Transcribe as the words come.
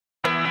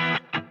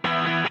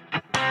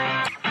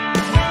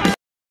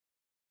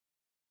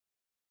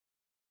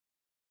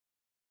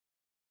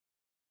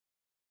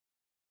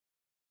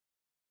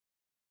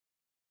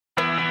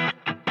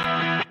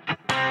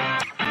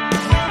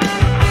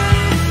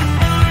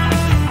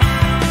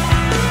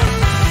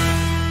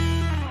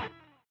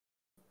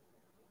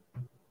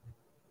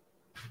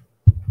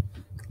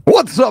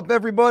What's up,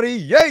 everybody?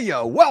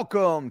 Yeah,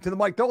 welcome to the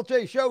Mike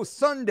Dolce Show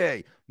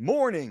Sunday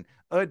morning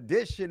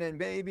edition. And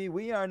baby,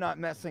 we are not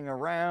messing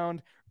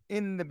around.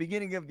 In the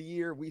beginning of the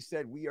year, we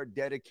said we are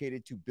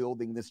dedicated to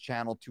building this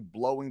channel, to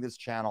blowing this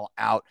channel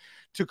out,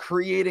 to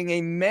creating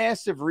a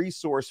massive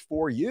resource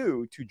for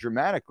you to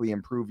dramatically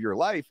improve your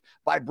life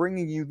by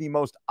bringing you the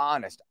most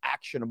honest,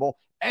 actionable,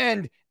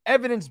 and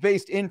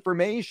evidence-based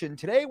information.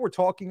 Today, we're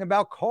talking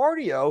about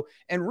cardio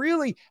and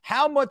really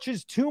how much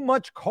is too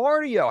much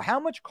cardio?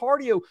 How much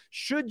cardio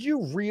should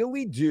you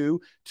really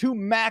do to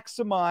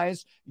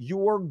maximize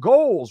your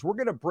goals? We're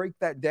going to break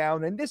that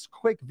down in this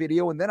quick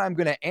video, and then I'm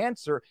going to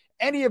answer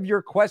any of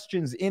your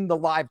questions in the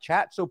live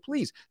chat. So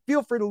please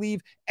feel free to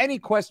leave any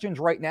questions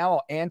right now.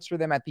 I'll answer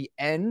them at the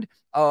end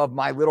of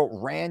my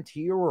little rant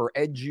here, or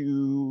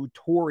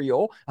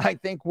edutorial, I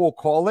think we'll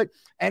call it.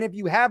 And if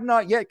you have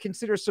not yet,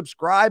 consider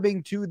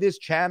subscribing to this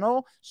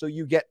channel so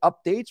you get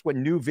updates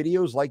when new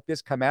videos like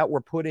this come out. We're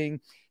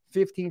putting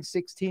 15,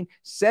 16,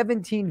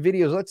 17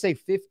 videos, let's say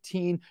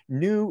 15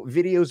 new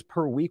videos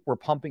per week we're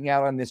pumping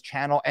out on this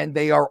channel, and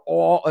they are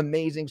all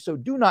amazing, so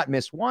do not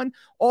miss one.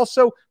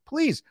 Also,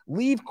 please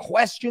leave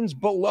questions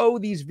below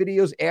these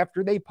videos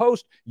after they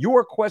post.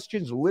 Your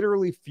questions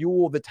literally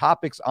fuel the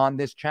topics on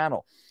this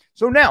channel.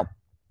 So now,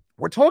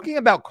 we're talking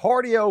about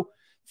cardio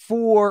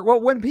for,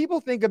 well, when people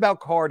think about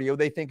cardio,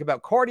 they think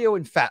about cardio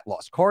and fat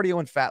loss, cardio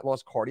and fat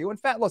loss, cardio and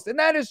fat loss, and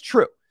that is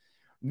true.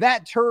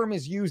 That term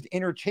is used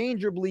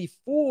interchangeably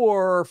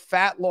for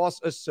fat loss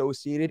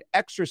associated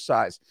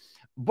exercise.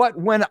 But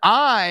when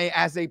I,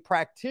 as a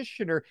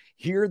practitioner,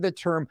 hear the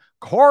term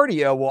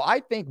cardio, well, I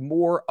think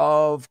more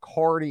of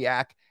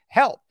cardiac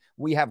health.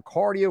 We have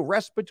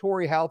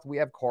cardiorespiratory health, we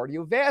have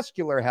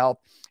cardiovascular health.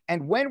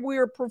 And when we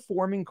are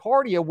performing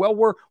cardio, well,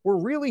 we're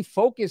really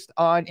focused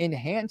on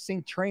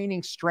enhancing,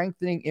 training,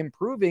 strengthening,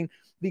 improving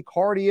the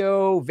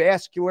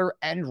cardiovascular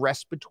and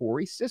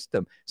respiratory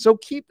system. So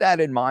keep that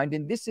in mind.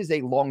 And this is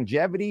a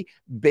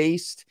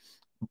longevity-based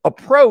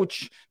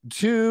approach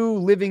to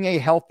living a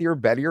healthier,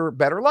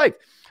 better life.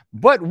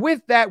 But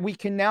with that, we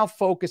can now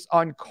focus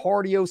on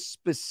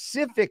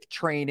cardio-specific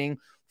training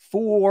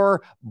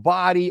for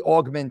body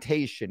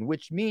augmentation,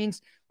 which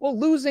means, well,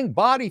 losing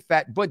body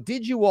fat. But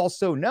did you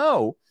also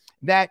know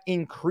that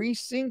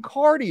increasing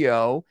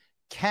cardio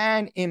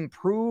can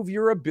improve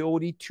your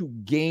ability to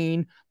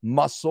gain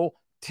muscle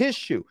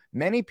tissue?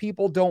 Many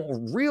people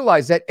don't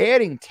realize that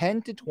adding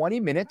 10 to 20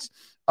 minutes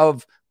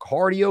of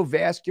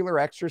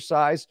cardiovascular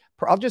exercise,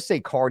 I'll just say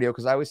cardio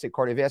because I always say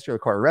cardiovascular,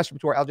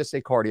 cardiorespiratory, I'll just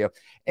say cardio.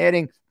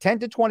 Adding 10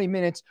 to 20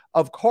 minutes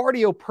of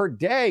cardio per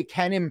day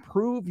can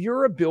improve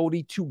your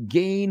ability to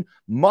gain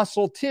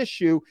muscle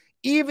tissue,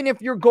 even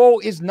if your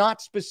goal is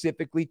not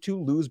specifically to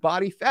lose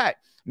body fat.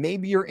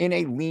 Maybe you're in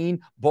a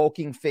lean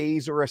bulking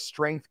phase, or a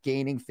strength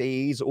gaining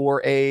phase,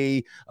 or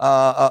a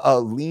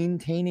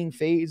lean-taining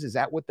phase. Is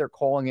that what they're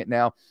calling it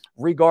now?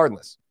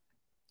 Regardless.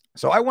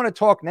 So I want to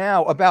talk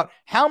now about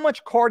how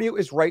much cardio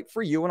is right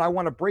for you, and I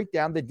want to break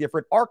down the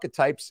different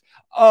archetypes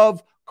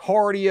of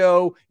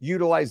cardio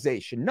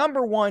utilization.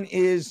 Number one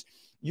is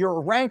you're a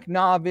rank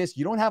novice.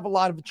 You don't have a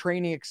lot of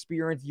training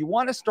experience. You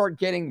want to start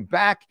getting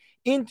back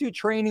into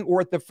training,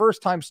 or at the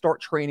first time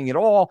start training at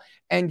all,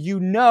 and you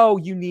know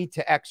you need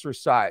to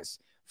exercise.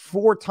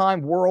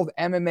 4-time world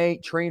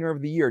MMA trainer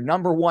of the year,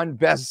 #1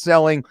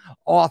 best-selling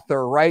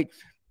author, right?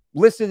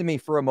 Listen to me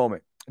for a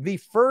moment. The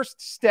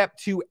first step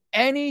to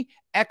any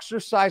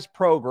exercise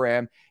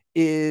program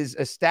is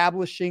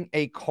establishing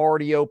a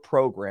cardio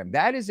program.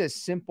 That is as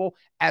simple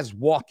as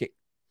walking.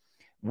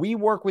 We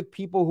work with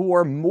people who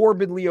are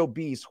morbidly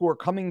obese, who are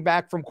coming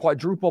back from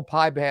quadruple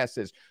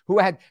bypasses, who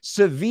had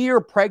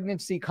severe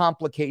pregnancy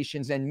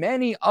complications, and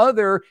many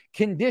other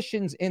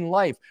conditions in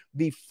life.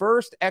 The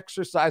first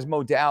exercise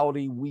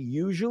modality we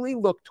usually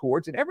look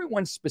towards, and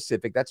everyone's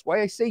specific, that's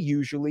why I say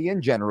usually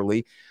and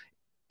generally,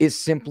 is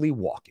simply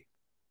walking.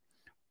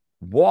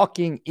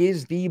 Walking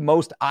is the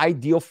most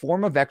ideal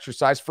form of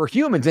exercise for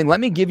humans. And let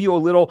me give you a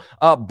little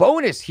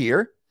bonus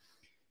here.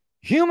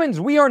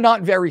 Humans, we are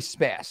not very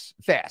fast.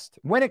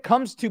 When it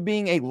comes to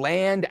being a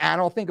land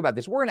animal, think about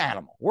this. We're an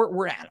animal.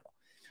 We're an animal.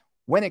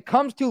 When it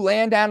comes to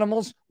land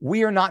animals,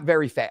 we are not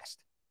very fast.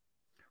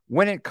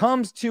 When it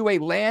comes to a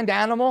land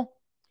animal,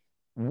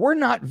 we're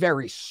not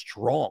very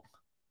strong.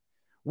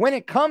 When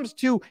it comes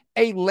to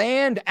a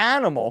land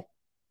animal,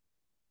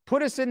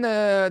 put us in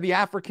the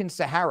African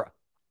Sahara.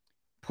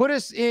 Put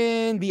us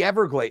in the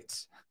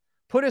Everglades.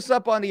 Put us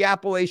up on the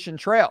Appalachian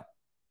Trail.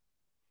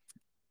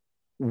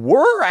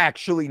 We're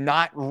actually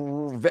not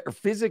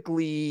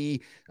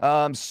physically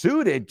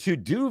suited to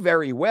do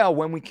very well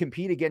when we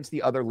compete against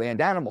the other land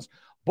animals.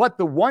 But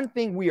the one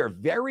thing we are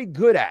very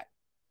good at,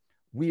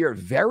 we are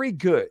very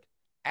good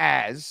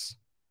as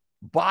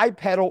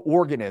bipedal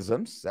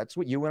organisms. That's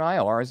what you and I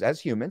are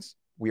as humans.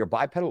 We are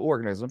bipedal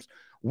organisms.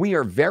 We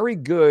are very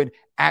good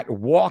at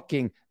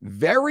walking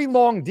very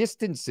long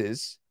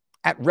distances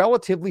at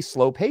relatively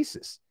slow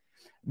paces.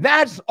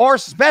 That's our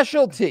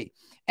specialty.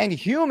 And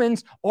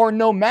humans are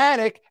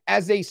nomadic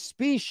as a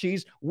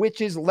species, which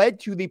has led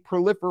to the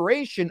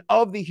proliferation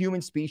of the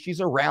human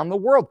species around the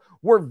world.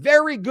 We're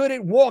very good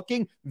at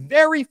walking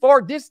very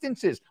far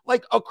distances,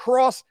 like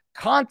across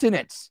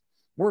continents.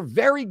 We're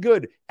very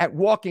good at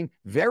walking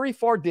very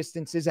far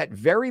distances at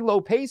very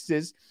low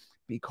paces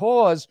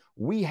because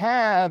we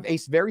have a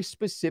very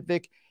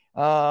specific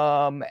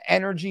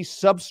energy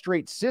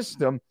substrate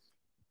system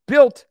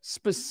built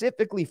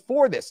specifically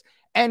for this.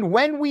 And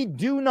when we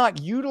do not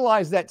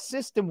utilize that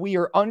system, we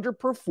are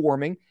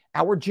underperforming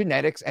our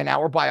genetics and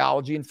our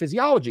biology and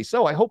physiology.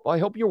 So I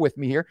hope you're with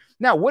me here.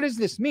 Now, what does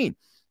this mean?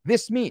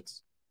 This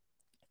means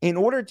in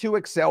order to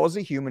excel as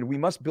a human, we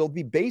must build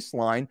the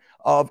baseline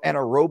of an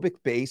aerobic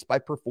base by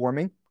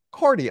performing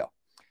cardio.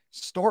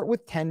 Start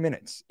with 10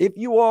 minutes. If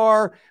you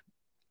are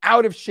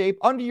out of shape,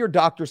 under your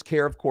doctor's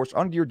care, of course,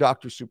 under your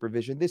doctor's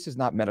supervision, this is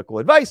not medical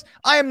advice.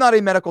 I am not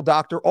a medical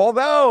doctor,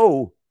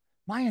 although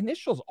my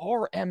initials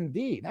are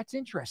MD. That's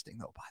interesting,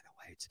 though, by the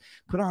way. It's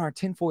put on our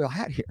tinfoil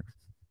hat here.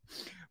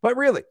 But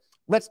really,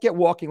 let's get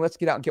walking. Let's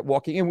get out and get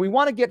walking. And we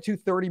want to get to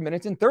 30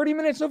 minutes. And 30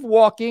 minutes of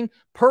walking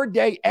per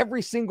day,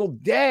 every single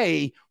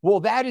day,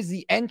 well, that is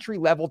the entry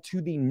level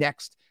to the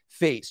next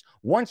phase.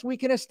 Once we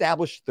can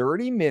establish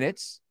 30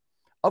 minutes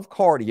of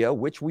cardio,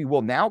 which we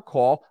will now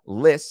call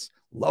LISS,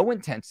 low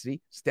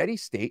intensity, steady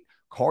state,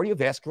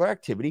 cardiovascular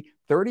activity,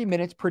 30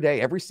 minutes per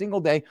day, every single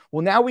day.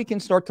 Well, now we can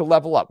start to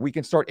level up. We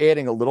can start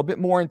adding a little bit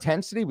more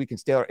intensity. We can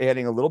start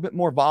adding a little bit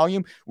more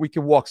volume. We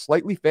can walk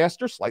slightly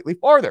faster, slightly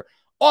farther.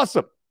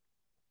 Awesome.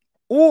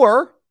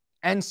 Or,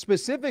 and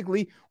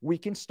specifically, we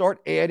can start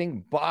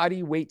adding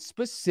body weight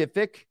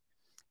specific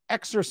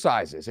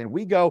exercises. And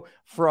we go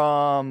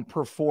from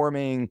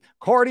performing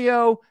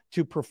cardio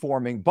to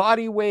performing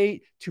body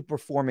weight to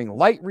performing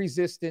light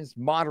resistance,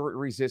 moderate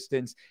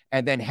resistance,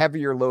 and then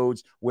heavier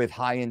loads with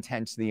high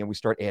intensity. And we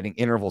start adding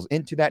intervals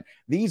into that.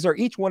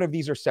 Each one of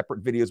these are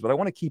separate videos, but I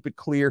want to keep it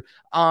clear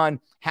on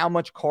how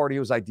much cardio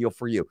is ideal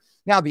for you.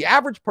 Now, the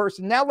average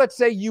person, now let's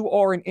say you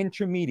are an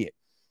intermediate.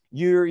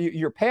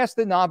 You're past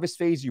the novice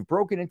phase. You've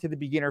broken into the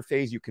beginner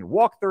phase. You can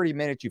walk 30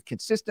 minutes. You've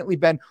consistently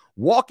been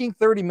walking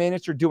 30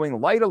 minutes or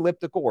doing light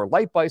elliptical or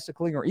light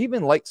bicycling or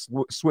even light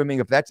swimming,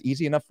 if that's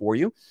easy enough for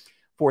you,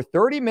 for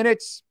 30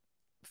 minutes,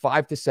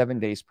 5 to 7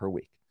 days per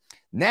week.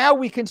 Now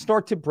we can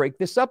start to break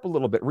this up a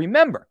little bit.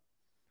 Remember,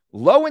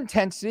 low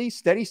intensity,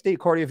 steady state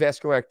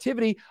cardiovascular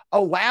activity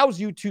allows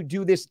you to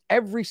do this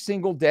every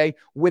single day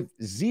with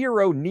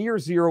near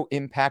zero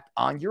impact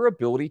on your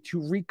ability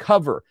to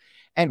recover.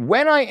 And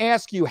when I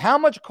ask you how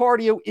much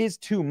cardio is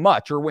too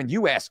much, or when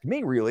you ask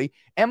me really,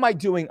 am I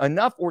doing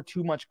enough or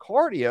too much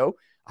cardio?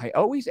 I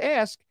always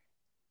ask,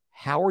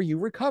 how are you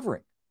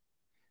recovering?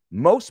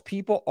 Most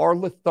people are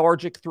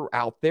lethargic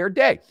throughout their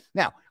day.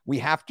 Now, we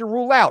have to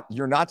rule out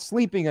you're not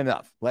sleeping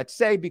enough. Let's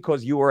say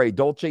because you are a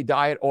Dolce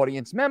Diet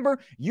audience member,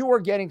 you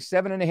are getting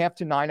 7.5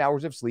 to 9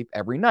 hours of sleep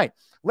every night.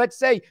 Let's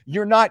say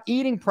you're not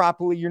eating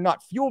properly, you're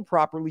not fueled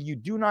properly, you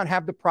do not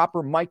have the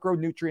proper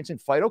micronutrients and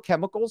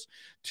phytochemicals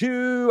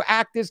to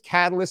act as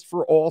catalyst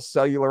for all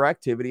cellular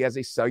activity as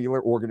a cellular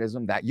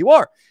organism that you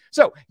are.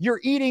 So you're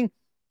eating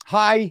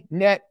high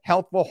net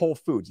healthful whole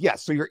foods.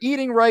 Yes, so you're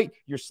eating right,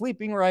 you're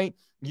sleeping right,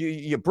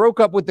 you broke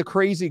up with the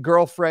crazy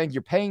girlfriend,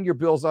 you're paying your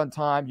bills on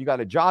time, you got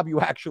a job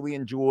you actually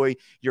enjoy,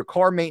 your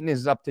car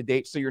maintenance is up to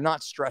date, so you're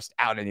not stressed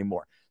out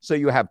anymore. So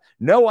you have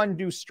no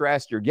undue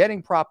stress, you're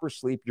getting proper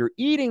sleep, you're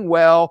eating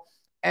well,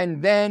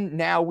 and then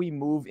now we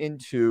move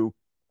into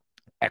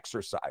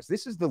exercise.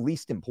 This is the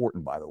least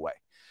important, by the way.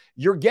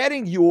 You're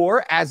getting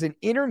as an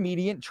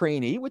intermediate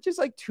trainee, which is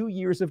like 2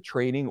 years of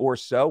training or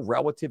so,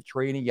 relative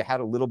training. You had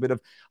a little bit of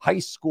high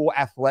school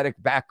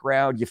athletic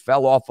background. You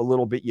fell off a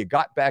little bit. You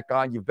got back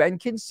on. You've been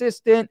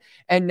consistent,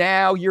 and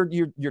now you're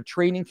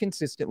training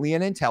consistently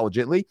and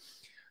intelligently.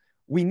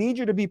 We need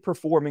you to be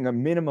performing a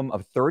minimum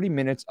of 30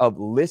 minutes of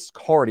LISS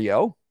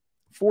cardio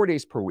 4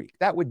 days per week.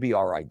 That would be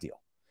our ideal.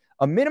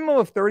 A minimum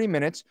of 30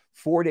 minutes,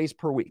 4 days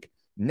per week.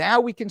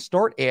 Now we can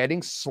start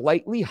adding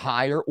slightly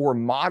higher or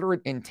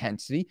moderate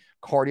intensity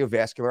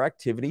cardiovascular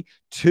activity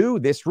to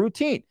this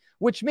routine,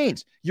 which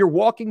means you're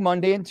walking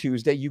Monday and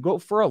Tuesday. You go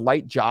for a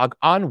light jog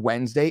on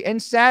Wednesday and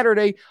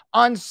Saturday.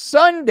 On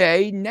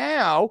Sunday,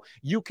 now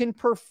you can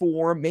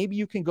perform, maybe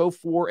you can go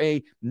for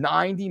a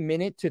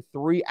 90-minute to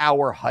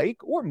 3-hour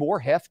hike or more,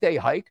 half-day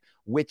hike,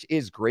 which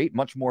is great,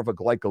 much more of a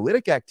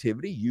glycolytic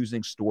activity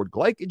using stored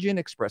glycogen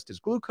expressed as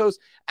glucose,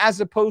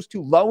 as opposed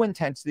to low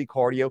intensity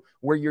cardio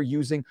where you're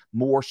using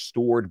more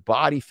stored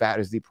body fat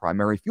as the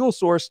primary fuel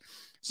source.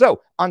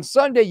 So on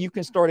Sunday, you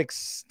can start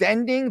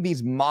extending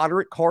these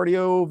moderate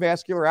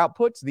cardiovascular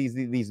outputs,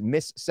 these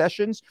MISS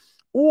sessions,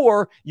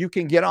 or you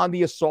can get on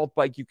the assault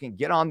bike, you can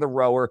get on the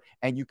rower,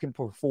 and you can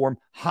perform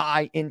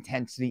high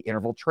intensity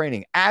interval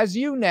training. As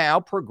you now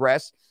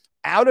progress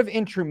out of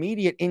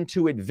intermediate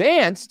into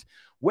advanced,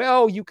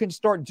 well, you can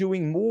start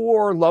doing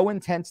more low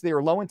intensity,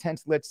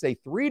 let's say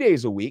 3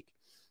 days a week.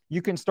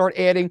 you can start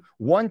adding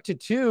 1 to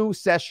 2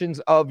 sessions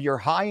of your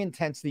high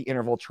intensity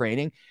interval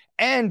training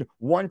and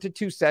 1 to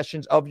 2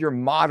 sessions of your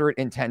moderate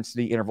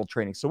intensity interval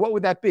training. So what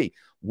would that be?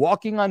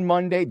 Walking on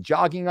Monday,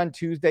 jogging on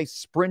Tuesday,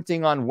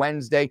 sprinting on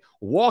Wednesday,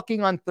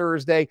 walking on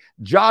Thursday,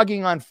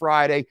 jogging on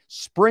Friday,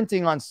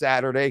 sprinting on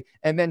Saturday,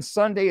 and then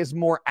Sunday is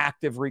more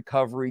active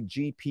recovery,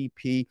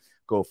 GPP.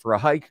 Go for a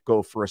hike,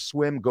 go for a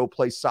swim, go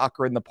play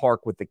soccer in the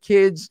park with the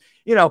kids,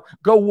 you know,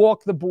 go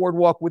walk the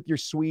boardwalk with your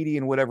sweetie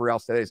and whatever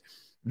else that is.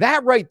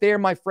 That right there,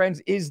 my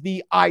friends, is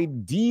the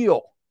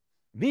ideal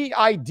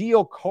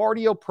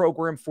cardio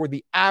program for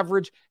the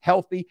average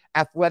healthy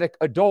athletic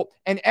adult.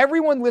 And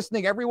everyone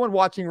listening, everyone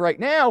watching right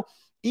now,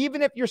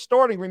 even if you're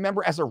starting,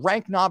 remember, as a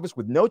rank novice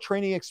with no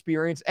training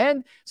experience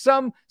and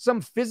some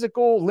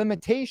physical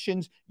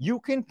limitations, you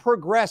can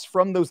progress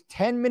from those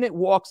 10-minute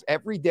walks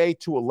every day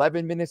to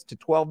 11 minutes, to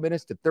 12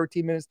 minutes, to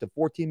 13 minutes, to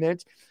 14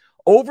 minutes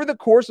over the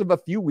course of a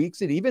few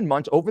weeks and even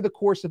months, over the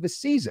course of a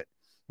season,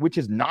 which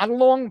is not a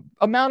long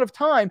amount of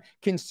time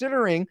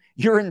considering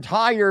your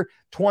entire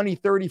 20,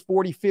 30,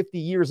 40, 50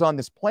 years on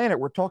this planet.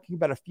 We're talking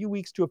about a few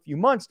weeks to a few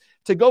months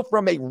to go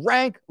from a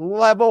rank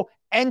level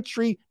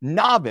entry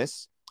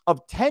novice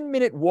of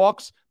 10-minute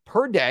walks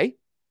per day,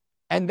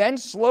 and then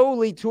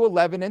slowly to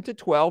 11 and to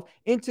 12,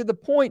 into the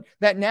point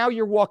that now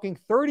you're walking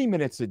 30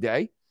 minutes a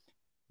day,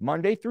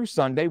 Monday through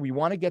Sunday. We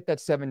want to get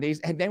that 7 days,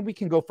 and then we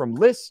can go from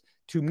LISS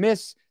to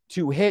miss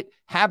to hit,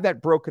 have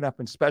that broken up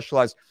and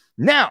specialized.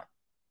 Now,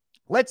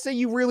 let's say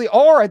you really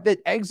are at the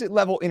exit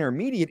level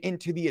intermediate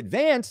into the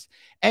advanced,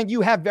 and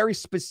you have very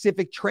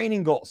specific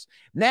training goals.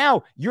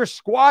 Now you're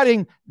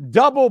squatting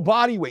double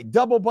body weight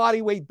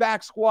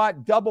back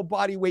squat, double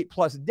body weight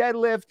plus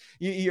deadlift.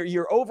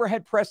 You're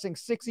overhead pressing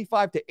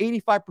 65 to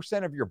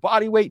 85% of your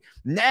body weight.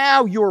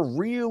 Now you're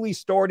really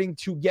starting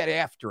to get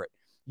after it.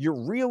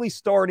 You're really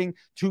starting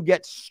to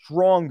get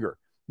stronger.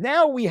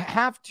 Now we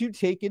have to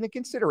take into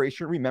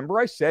consideration,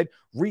 remember I said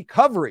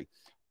recovery.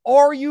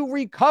 Are you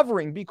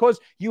recovering? Because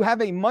you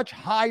have a much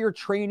higher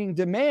training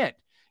demand.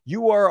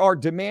 You are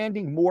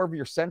demanding more of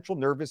your central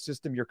nervous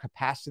system, your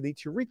capacity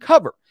to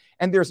recover.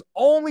 And there's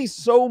only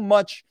so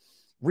much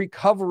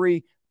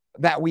recovery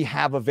that we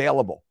have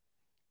available.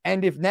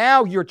 And if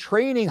now you're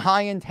training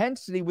high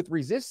intensity with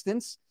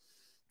resistance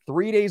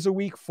 3 days a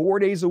week, 4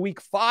 days a week,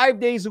 5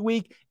 days a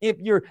week, if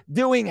you're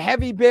doing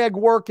heavy bag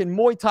work in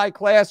Muay Thai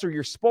class, or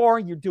you're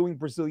sparring, you're doing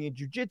Brazilian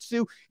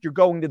Jiu-Jitsu, you're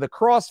going to the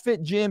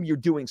CrossFit gym, you're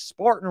doing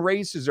Spartan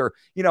races, or,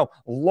 you know,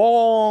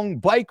 long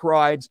bike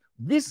rides,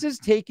 this is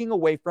taking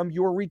away from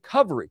your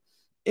recovery.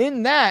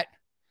 In that,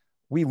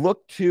 we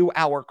look to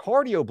our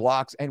cardio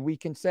blocks and we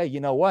can say, you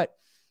know what?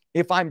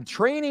 If I'm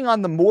training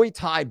on the Muay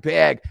Thai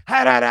bag,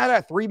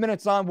 3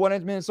 minutes on,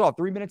 1 minute off,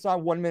 3 minutes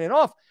on, 1 minute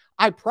off,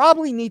 I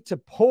probably need to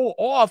pull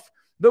off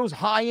those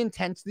high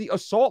intensity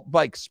assault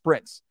bike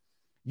sprints.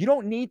 You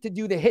don't need to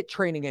do the HIIT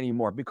training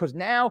anymore, because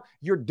now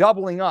you're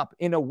doubling up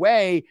in a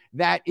way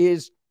that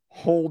is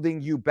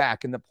holding you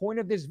back. And the point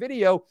of this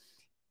video,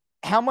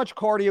 how much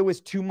cardio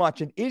is too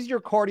much? And is your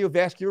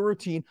cardiovascular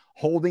routine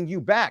holding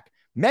you back?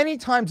 Many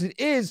times it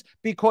is,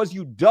 because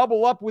you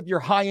double up with your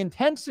high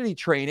intensity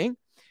training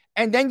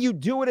and then you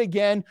do it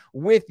again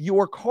with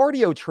your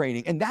cardio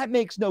training. And that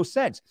makes no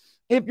sense.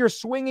 If you're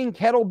swinging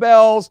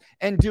kettlebells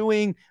and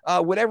doing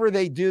whatever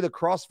they do, the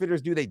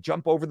CrossFitters do, they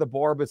jump over the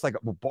bar, but it's like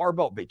a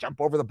barbell. They jump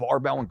over the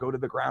barbell and go to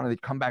the ground, and they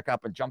come back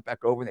up and jump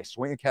back over, and they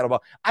swing a kettlebell.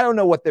 I don't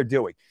know what they're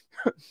doing,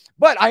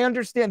 but I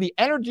understand the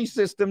energy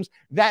systems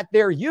that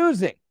they're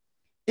using.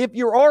 If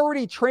you're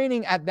already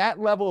training at that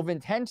level of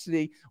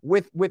intensity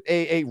with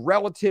a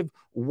relative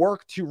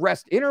work to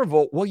rest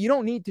interval, well, you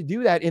don't need to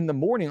do that in the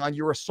morning on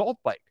your assault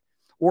bike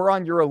or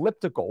on your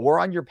elliptical or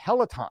on your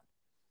Peloton.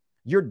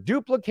 You're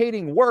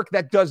duplicating work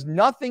that does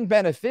nothing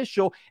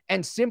beneficial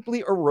and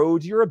simply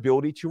erodes your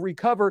ability to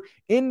recover.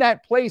 In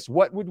that place,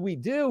 what would we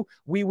do?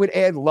 We would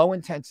add low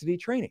intensity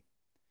training,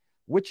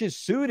 which is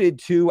suited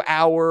to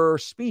our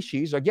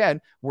species.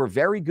 Again, we're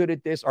very good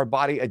at this. Our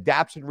body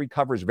adapts and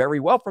recovers very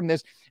well from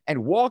this.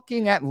 And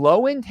walking at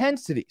low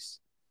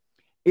intensities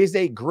is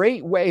a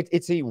great way.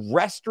 It's a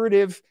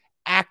restorative,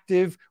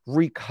 active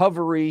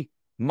recovery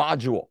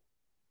module.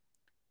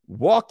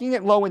 Walking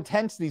at low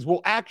intensities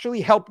will actually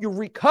help you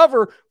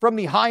recover from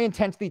the high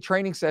intensity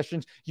training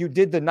sessions you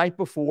did the night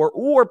before,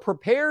 or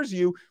prepares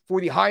you for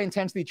the high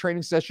intensity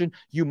training session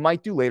you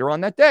might do later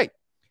on that day.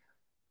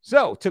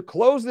 So to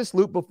close this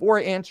loop before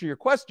I answer your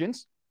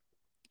questions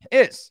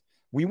is,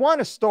 we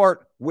want to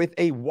start with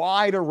a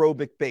wide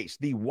aerobic base.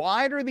 The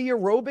wider the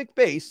aerobic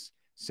base,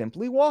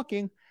 simply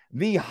walking,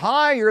 the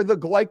higher the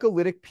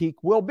glycolytic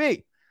peak will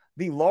be.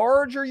 The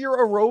larger your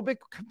aerobic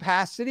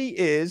capacity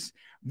is,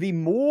 the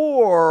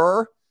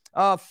more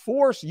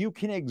force you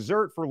can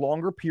exert for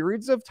longer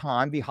periods of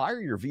time, the higher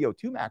your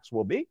VO2 max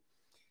will be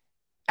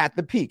at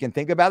the peak. And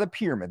think about a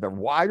pyramid. The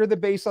wider the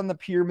base on the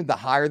pyramid, the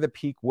higher the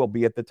peak will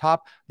be at the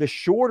top. The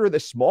shorter, the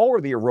smaller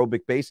the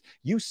aerobic base,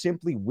 you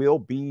simply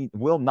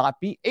will not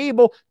be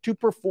able to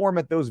perform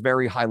at those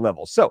very high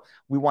levels. So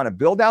we want to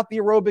build out the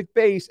aerobic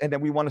base, and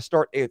then we want to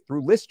start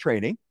through LISS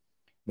training.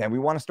 Then we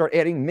want to start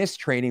adding MISS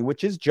training,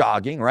 which is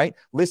jogging, right?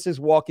 LISS is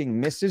walking,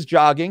 MISS is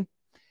jogging.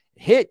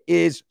 HIIT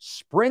is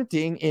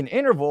sprinting in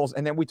intervals.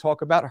 And then we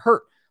talk about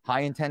HIRT,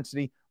 high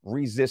intensity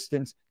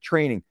resistance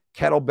training,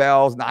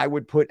 kettlebells. And I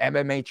would put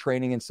MMA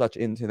training and such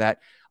into that.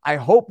 I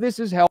hope this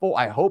is helpful.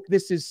 I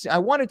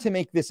wanted to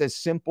make this as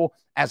simple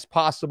as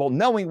possible,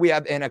 knowing we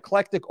have an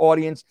eclectic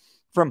audience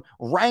from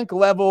rank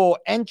level,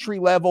 entry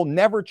level,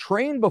 never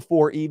trained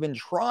before, even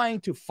trying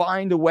to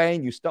find a way,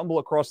 and you stumble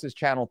across this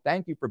channel.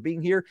 Thank you for being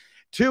here.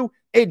 To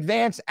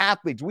advanced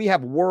athletes, we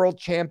have world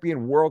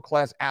champion,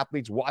 world-class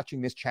athletes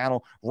watching this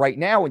channel right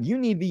now, and you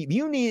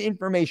need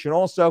information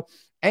also.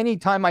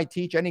 Anytime I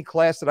teach any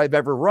class that I've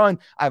ever run,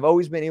 I've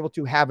always been able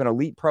to have an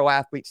elite pro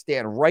athlete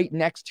stand right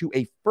next to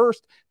a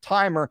first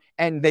timer,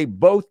 and they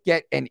both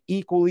get an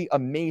equally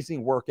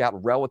amazing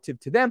workout relative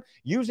to them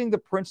using the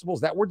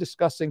principles that we're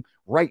discussing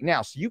right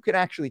now. So you can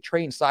actually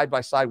train side by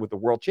side with the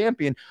world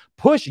champion,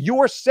 push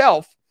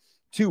yourself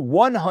to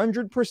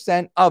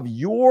 100% of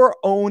your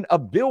own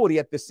ability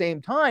at the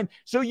same time,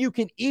 so you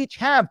can each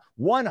have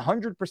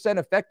 100%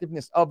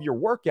 effectiveness of your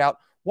workout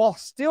while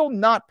still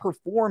not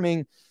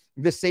performing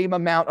the same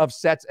amount of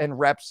sets and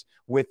reps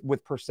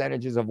with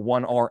percentages of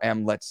 1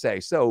 RM, let's say.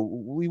 So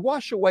we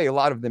wash away a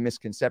lot of the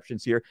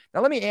misconceptions here.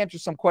 Now, let me answer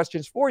some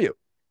questions for you.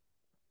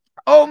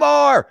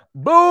 Omar,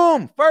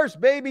 boom, first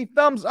baby,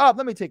 thumbs up.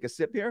 Let me take a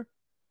sip here.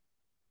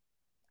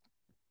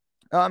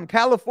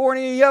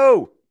 California,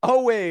 yo,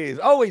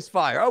 always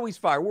fire.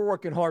 We're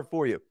working hard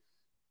for you.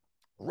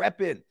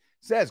 Reppin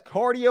says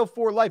cardio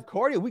for life.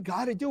 Cardio, we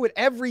got to do it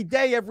every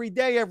day.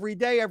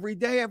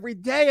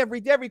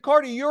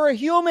 Cardio, you're a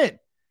human.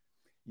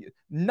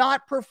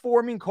 Not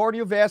performing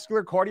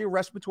cardiovascular,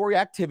 cardiorespiratory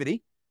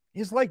activity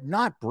is like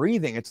not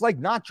breathing. It's like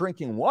not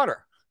drinking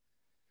water.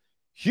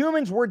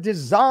 Humans were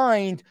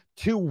designed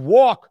to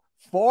walk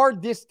far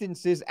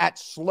distances at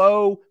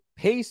slow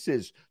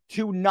paces.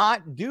 To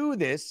not do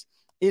this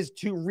is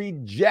to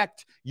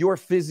reject your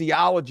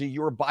physiology,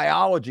 your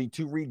biology,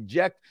 to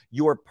reject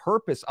your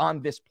purpose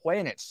on this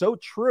planet. So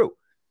true.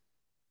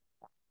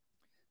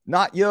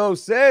 Not Yo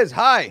says,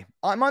 hi,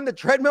 I'm on the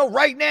treadmill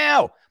right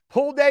now.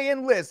 Pull day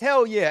in LISS.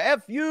 Hell yeah.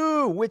 F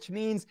you, which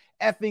means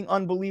effing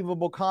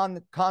unbelievable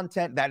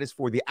content. That is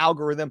for the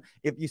algorithm.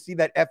 If you see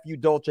that F you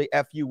Dolce,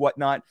 F you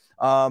whatnot,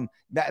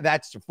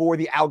 that's for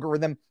the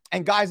algorithm.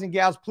 And guys and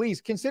gals,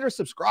 please consider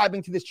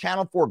subscribing to this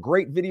channel for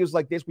great videos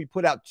like this. We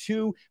put out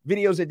 2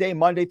 videos a day,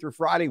 Monday through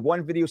Friday,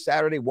 1 video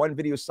Saturday, 1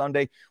 video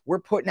Sunday. We're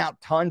putting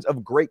out tons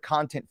of great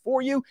content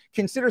for you.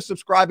 Consider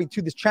subscribing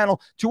to this channel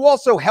to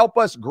also help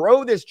us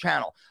grow this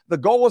channel. The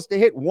goal is to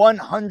hit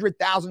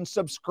 100,000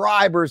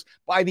 subscribers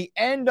by the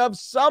end of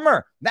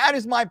summer. That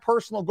is my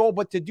personal goal.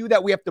 But to do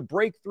that, we have to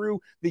break through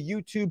the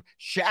YouTube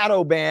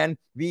shadow ban,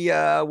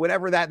 the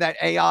whatever that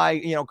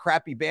AI,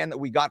 crappy ban that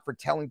we got for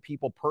telling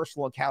people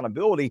personal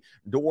accountability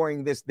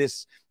during this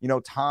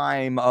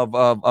time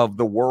of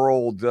the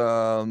world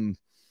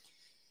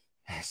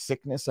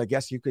sickness, I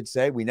guess you could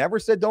say. We never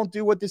said don't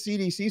do what the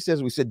CDC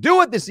says. We said do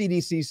what the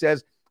CDC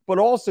says. But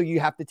also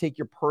you have to take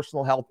your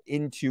personal health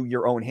into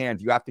your own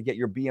hands. You have to get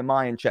your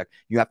BMI in check.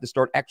 You have to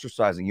start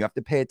exercising. You have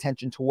to pay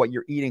attention to what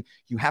you're eating.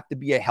 You have to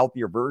be a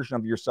healthier version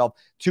of yourself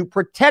to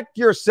protect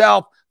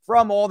yourself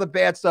from all the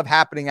bad stuff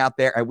happening out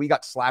there. And we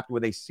got slapped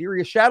with a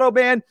serious shadow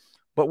ban,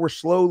 but we're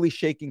slowly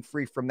shaking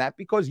free from that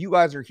because you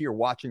guys are here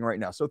watching right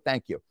now. So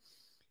thank you.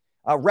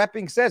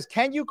 Repping says,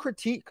 can you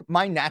critique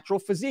my natural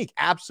physique?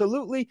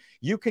 Absolutely.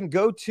 You can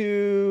go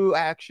to,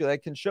 actually, I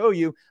can show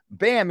you.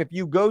 Bam. If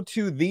you go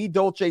to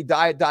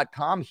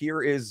thedolcediet.com,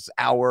 here is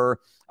our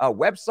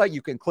website.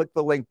 You can click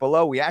the link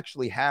below. We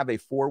actually have a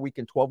 4-week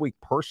and 12-week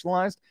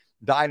personalized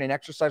diet and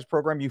exercise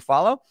program you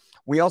follow.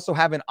 We also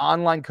have an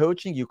online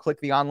coaching. You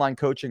click the online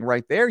coaching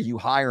right there. You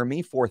hire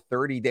me for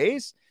 30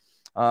 days.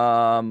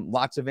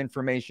 Lots of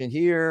information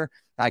here.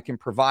 I can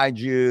provide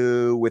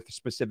you with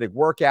specific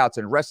workouts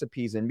and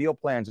recipes and meal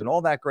plans and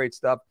all that great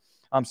stuff.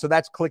 So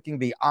that's clicking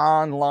the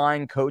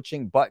online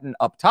coaching button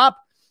up top.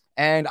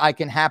 And I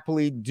can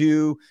happily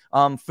do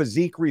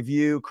physique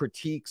review,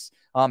 critiques,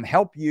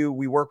 help you.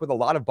 We work with a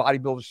lot of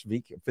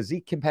bodybuilders,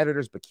 physique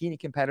competitors, bikini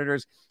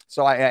competitors.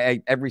 So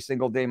I every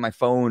single day my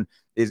phone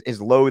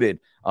is loaded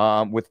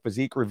with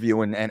physique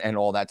review and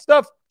all that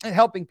stuff, and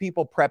helping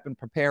people prep and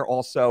prepare,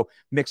 also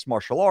mixed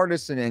martial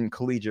artists and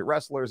collegiate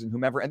wrestlers and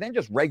whomever, and then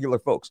just regular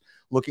folks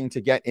looking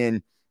to get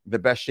in the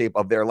best shape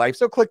of their life.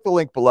 So click the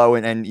link below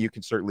and you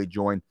can certainly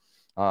join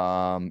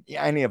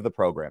any of the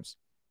programs.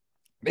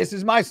 This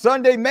is my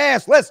Sunday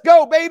mass. Let's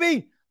go,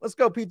 baby. Let's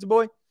go, pizza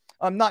boy.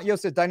 Not Yo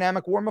says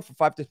dynamic warm-up for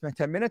 5 to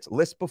 10 minutes.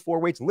 LISS before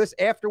weights, LISS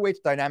after weights,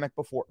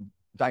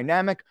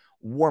 dynamic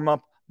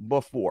warm-up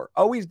before.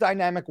 Always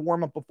dynamic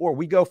warm-up before.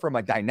 We go from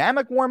a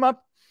dynamic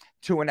warm-up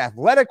to an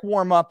athletic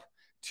warm-up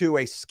to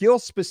a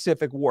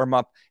skill-specific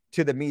warm-up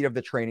to the meat of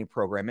the training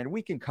program. And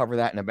we can cover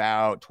that in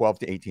about 12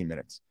 to 18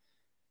 minutes.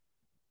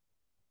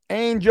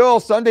 Angel,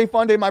 Sunday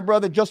fun day. My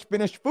brother just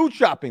finished food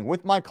shopping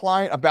with my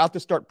client, about to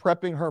start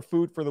prepping her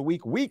food for the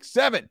week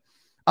 7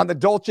 on the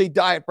Dolce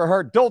diet for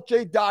her.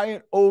 Dolce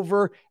diet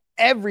over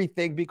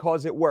everything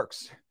because it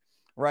works.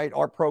 right?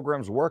 Our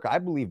programs work, I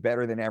believe,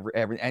 better than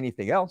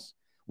anything else.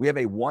 We have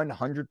a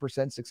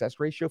 100% success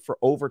ratio for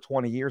over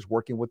 20 years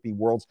working with the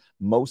world's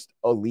most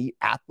elite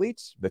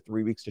athletes. The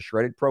 3 Weeks to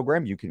Shredded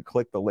program, you can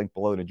click the link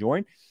below to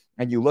join.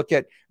 And you look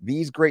at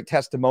these great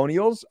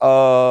testimonials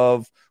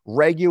of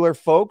regular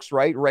folks,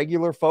 right?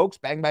 Regular folks,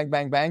 bang, bang,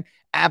 bang, bang,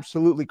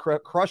 absolutely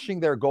crushing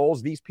their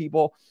goals. These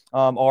people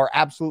are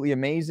absolutely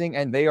amazing,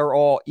 and they are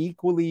all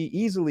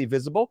easily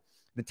visible.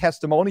 The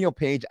testimonial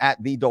page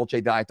at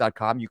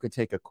thedolcediet.com, you can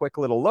take a quick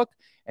little look,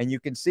 and you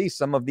can see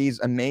some of these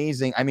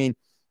amazing. I mean,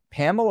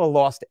 Pamela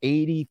lost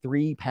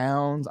 83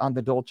 pounds on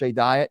the Dolce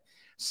diet.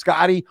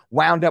 Scotty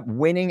wound up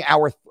winning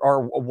our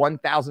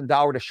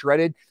 $1,000 to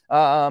Shredded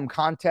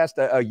contest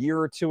a year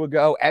or two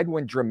ago.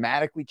 Edwin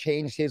dramatically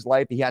changed his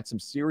life. He had some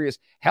serious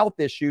health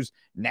issues.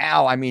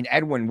 Now, I mean,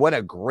 Edwin, what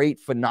a great,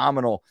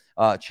 phenomenal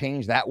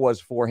change that was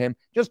for him.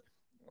 Just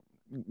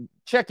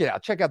check it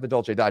out. Check out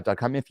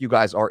thedolcediet.com if you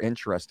guys are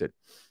interested.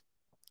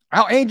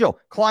 Now, Angel,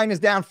 Klein is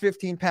down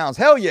 15 pounds.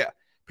 Hell yeah.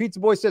 Pizza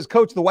Boy says,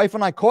 Coach, the wife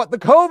and I caught the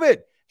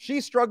COVID.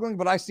 She's struggling,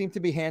 but I seem to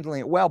be handling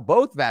it well.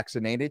 Both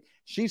vaccinated.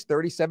 She's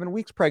 37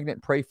 weeks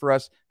pregnant. Pray for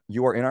us.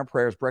 You are in our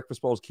prayers.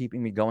 Breakfast Bowl is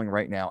keeping me going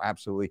right now.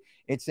 Absolutely.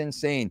 It's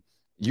insane.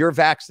 You're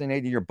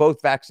vaccinated. You're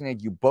both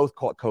vaccinated. You both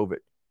caught COVID.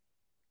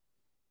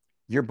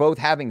 You're both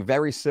having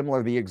very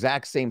similar, the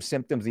exact same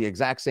symptoms, the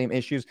exact same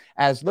issues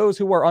as those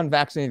who are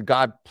unvaccinated.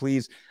 God,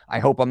 please, I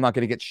hope I'm not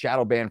going to get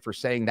shadow banned for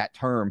saying that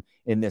term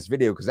in this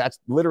video, because that's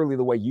literally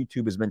the way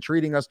YouTube has been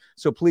treating us.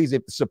 So please,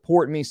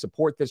 support me,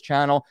 support this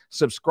channel,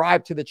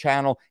 subscribe to the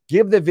channel,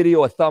 give the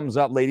video a thumbs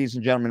up, ladies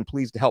and gentlemen,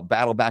 please, to help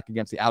battle back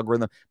against the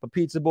algorithm. But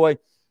Pizza Boy,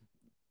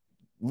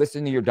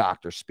 listen to your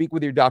doctor, speak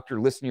with your doctor,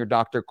 listen to your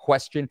doctor,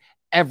 question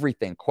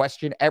everything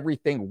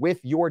with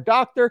your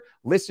doctor,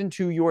 listen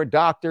to your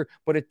doctor,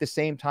 but at the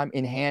same time,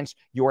 enhance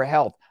your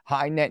health.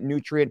 High net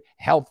nutrient,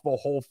 healthful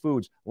whole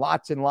foods,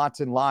 lots and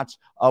lots and lots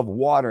of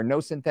water, no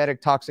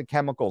synthetic toxic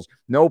chemicals,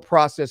 no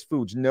processed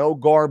foods, no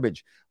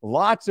garbage,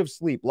 lots of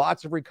sleep,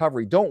 lots of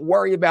recovery. Don't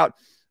worry about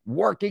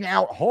working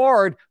out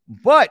hard,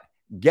 but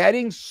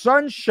getting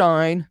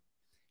sunshine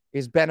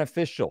is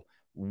beneficial.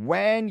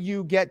 When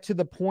you get to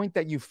the point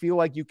that you feel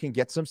like you can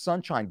get some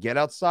sunshine, get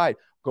outside,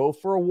 go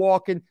for a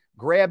walk and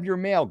grab your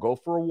mail, go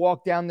for a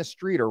walk down the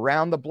street,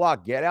 around the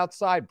block, get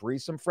outside,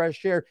 breathe some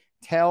fresh air.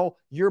 Tell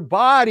your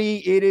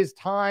body it is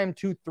time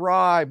to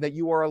thrive, that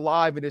you are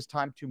alive. It is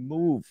time to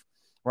move,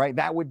 right?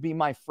 That would be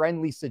my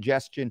friendly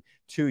suggestion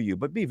to you,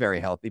 but be very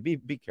healthy.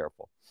 Be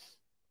careful.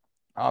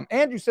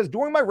 Andrew says,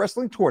 during my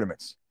wrestling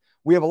tournaments,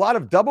 we have a lot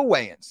of double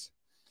weigh-ins.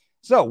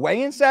 So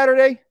weigh-in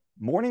Saturday,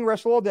 morning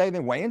wrestle all day,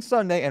 then weigh-in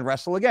Sunday and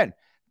wrestle again.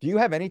 Do you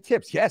have any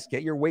tips? Yes,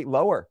 get your weight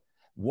lower.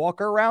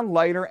 Walk around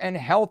lighter and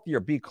healthier.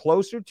 Be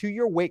closer to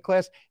your weight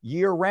class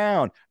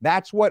year-round.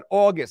 That's what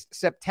August,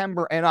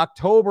 September, and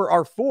October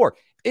are for.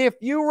 If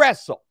you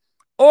wrestle,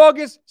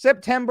 August,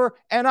 September,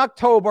 and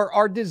October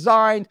are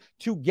designed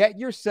to get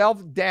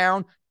yourself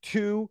down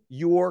to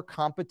your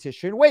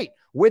competition weight,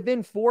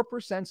 within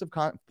 4%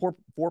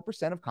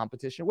 of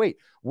competition weight.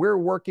 We're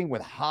working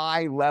with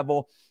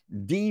high-level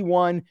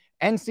D1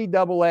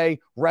 NCAA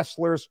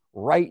wrestlers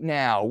right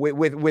now,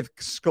 with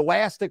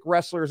scholastic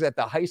wrestlers at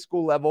the high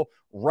school level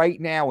right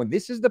now. And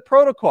this is the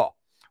protocol.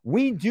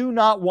 We do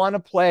not want to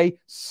play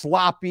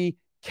sloppy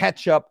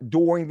catch up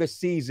during the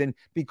season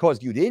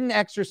because you didn't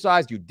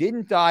exercise, you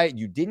didn't diet,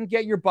 you didn't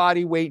get your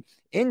body weight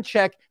in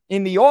check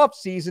in the off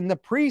season, the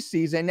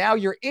preseason. Now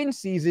you're in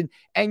season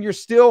and you're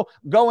still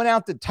going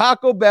out to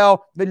Taco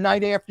Bell the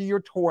night after your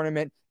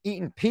tournament,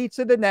 eating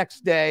pizza the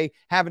next day,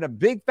 having a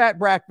big fat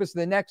breakfast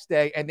the next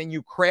day, and then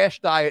you crash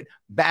diet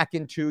back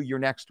into your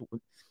next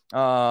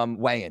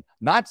weigh-in.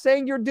 Not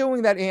saying you're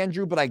doing that,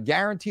 Andrew, but I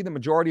guarantee the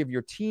majority of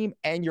your team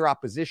and your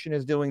opposition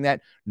is doing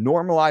that.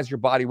 Normalize your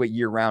body weight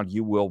year-round.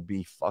 You will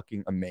be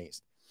fucking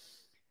amazed.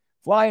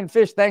 Flying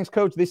Fish, thanks,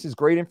 Coach. This is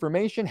great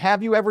information.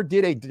 Have you ever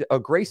did a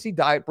Gracie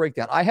Diet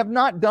breakdown? I have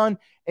not done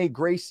a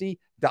Gracie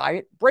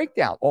Diet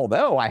breakdown,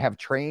 although I have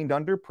trained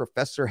under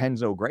Professor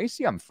Renzo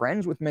Gracie. I'm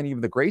friends with many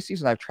of the Gracies,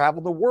 and I've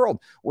traveled the world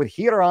with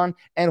Hiran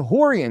and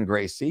Horian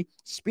Gracie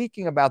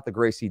speaking about the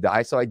Gracie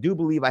Diet. So I do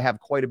believe I have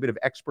quite a bit of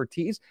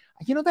expertise.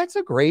 You know, that's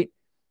a great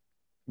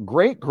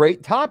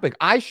topic.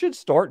 I should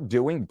start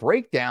doing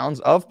breakdowns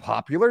of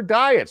popular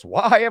diets.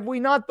 Why have we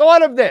not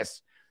thought of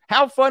this?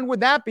 How fun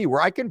would that be,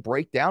 where I can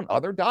break down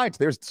other diets?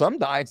 There's some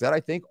diets that I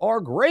think are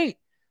great,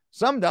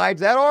 some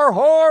diets that are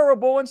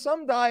horrible, and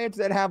some diets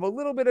that have a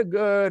little bit of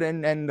good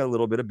and a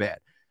little bit of bad.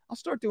 I'll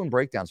start doing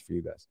breakdowns for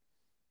you guys.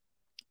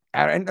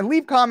 And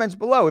leave comments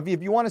below.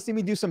 If you want to see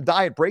me do some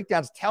diet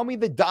breakdowns, tell me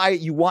the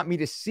diet you want me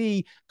to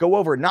see go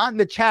over, not in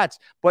the chats,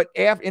 but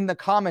in the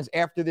comments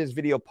after this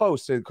video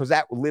posts, because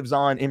that lives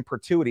on in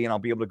perpetuity, and I'll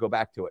be able to go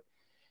back to it.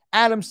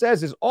 Adam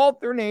says, is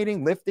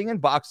alternating lifting and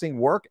boxing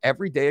work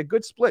every day a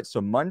good split? So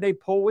Monday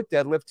pull with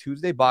deadlift,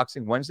 Tuesday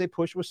boxing, Wednesday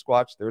push with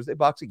squats, Thursday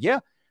boxing. Yeah,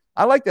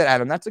 I like that,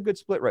 Adam. That's a good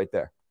split right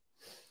there.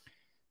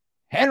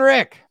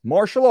 Henrik,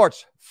 martial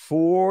arts,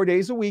 4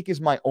 days a week is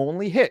my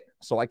only hit,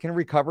 so I can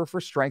recover for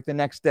strength the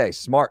next day.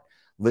 Smart.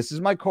 This is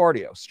my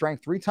cardio.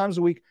 Strength 3 times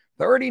a week,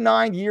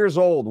 39 years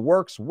old,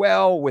 works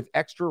well with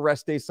extra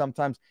rest days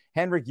sometimes.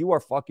 Henrik, you are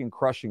fucking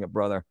crushing it,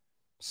 brother.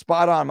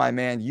 Spot on, my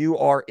man. You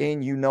are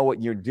in, you know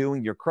what you're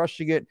doing. You're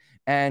crushing it.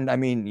 And I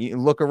mean, you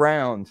look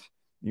around,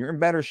 you're in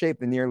better shape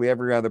than nearly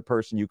every other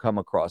person you come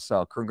across.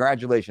 So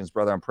congratulations,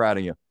 brother. I'm proud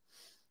of you.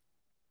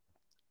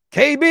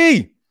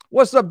 KB,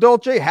 what's up,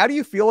 Dolce? How do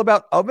you feel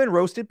about oven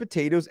roasted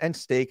potatoes and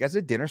steak as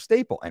a dinner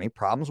staple? Any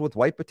problems with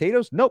white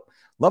potatoes? Nope.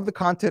 Love the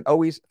content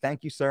always.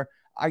 Thank you, sir.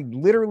 I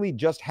literally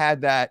just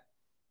had that.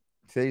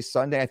 Today's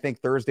Sunday, I think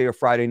Thursday or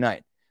Friday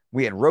night.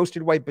 We had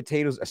roasted white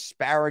potatoes,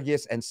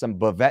 asparagus, and some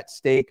bavette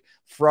steak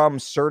from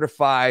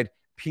certified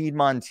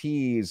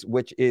Piedmontese,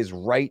 which is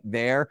right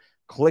there.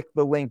 Click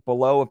the link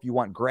below if you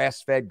want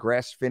grass-fed,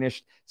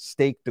 grass-finished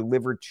steak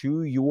delivered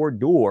to your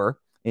door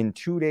in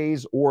 2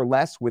 days or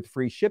less with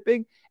free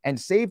shipping, and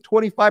save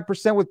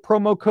 25% with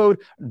promo code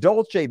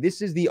Dolce.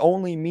 This is the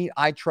only meat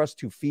I trust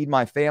to feed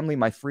my family.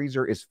 My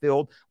freezer is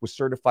filled with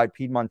certified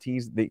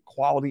Piedmontese. The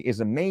quality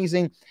is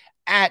amazing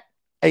at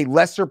a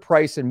lesser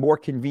price and more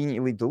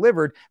conveniently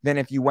delivered than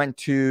if you went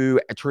to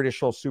a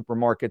traditional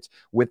supermarkets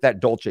with that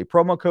Dolce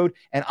promo code.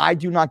 And I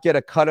do not get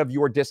a cut of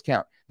your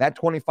discount. That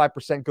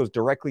 25% goes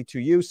directly to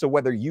you. So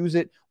whether you use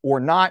it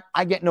or not,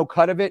 I get no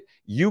cut of it.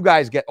 You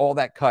guys get all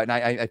that cut. And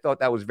I thought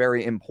that was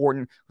very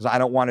important because I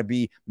don't want to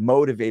be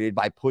motivated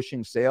by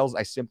pushing sales.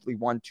 I simply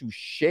want to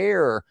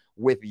share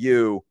with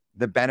you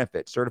the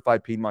benefit.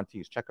 Certified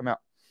Piedmontese. Check them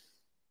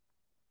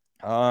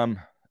out.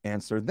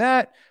 Answer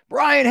that.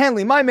 Brian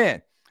Henley, my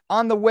man.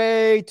 On the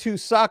way to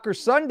soccer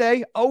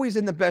Sunday, always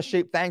in the best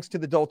shape thanks to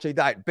the Dolce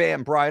Diet.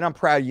 Bam, Brian, I'm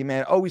proud of you,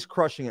 man. Always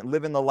crushing it,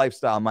 living the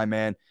lifestyle, my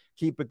man.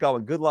 Keep it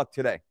going. Good luck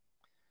today.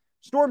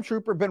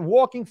 Stormtrooper, been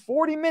walking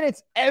 40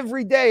 minutes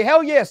every day.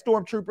 Hell yeah,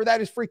 Stormtrooper. That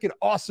is freaking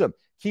awesome.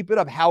 Keep it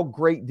up. How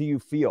great do you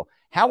feel?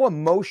 How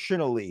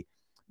emotionally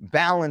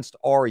balanced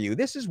are you?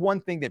 This is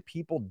one thing that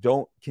people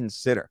don't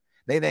consider.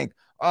 They think,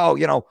 oh,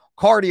 you know,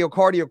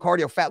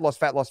 cardio,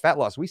 fat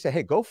loss. We say,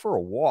 hey, go for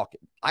a walk.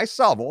 I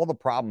solve all the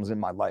problems in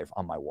my life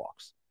on my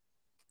walks.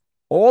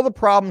 All the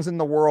problems in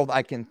the world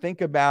I can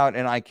think about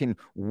and I can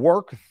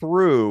work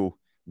through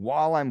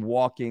while I'm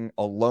walking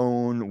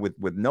alone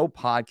with no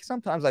podcast.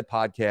 Sometimes I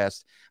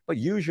podcast, but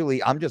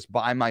usually I'm just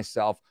by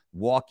myself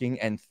walking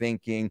and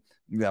thinking,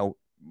 you know,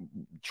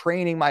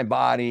 training my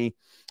body,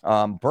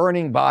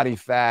 burning body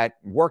fat,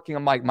 working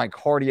on my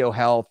cardio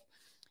health.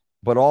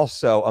 But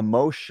also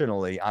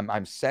emotionally,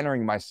 I'm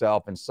centering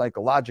myself, and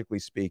psychologically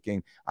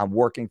speaking, I'm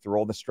working through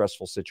all the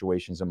stressful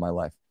situations in my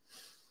life.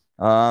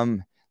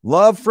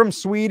 Love from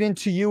Sweden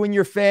to you and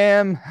your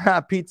fam.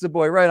 Pizza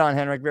boy. Right on,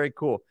 Henrik. Very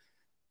cool.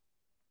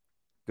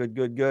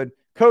 Good.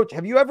 Coach,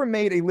 have you ever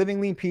made a living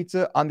lean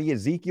pizza on the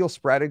Ezekiel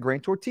sprouted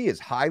grain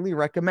tortillas? Highly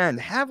recommend.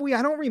 Have we?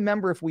 I don't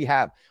remember if we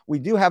have. We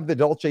do have the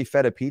Dolce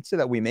feta pizza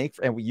that we make,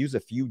 and we use a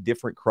few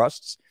different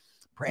crusts.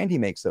 Brandy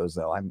makes those,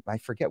 though. I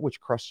forget which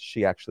crust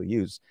she actually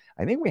used.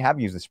 I think we have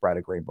used the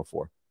sprouted grain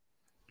before.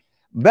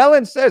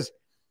 Belen says,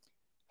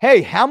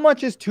 hey, how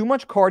much is too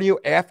much cardio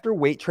after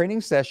weight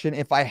training session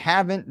if I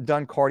haven't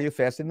done cardio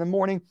fast in the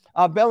morning?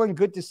 Belen,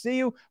 good to see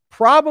you.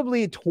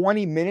 Probably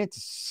 20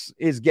 minutes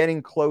is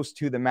getting close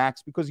to the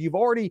max because you've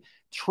already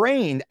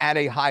trained at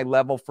a high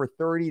level for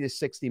 30 to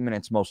 60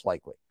 minutes, most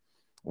likely.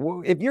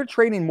 If you're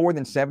training more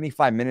than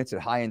 75 minutes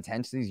at high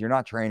intensities, you're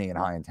not training at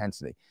high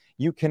intensity.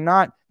 You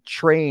cannot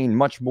train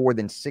much more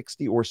than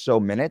 60 or so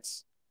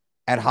minutes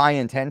at high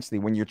intensity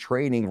when you're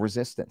training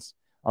resistance,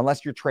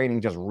 unless you're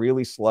training just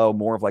really slow,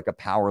 more of like a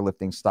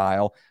powerlifting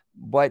style.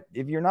 But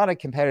if you're not a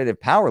competitive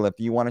powerlifter,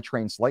 you want to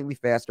train slightly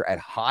faster at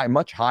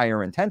much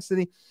higher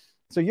intensity.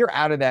 So you're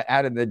out of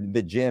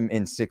the gym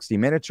in 60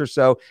 minutes or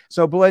so.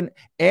 So Blend,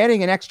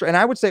 adding an extra, and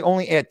I would say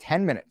only add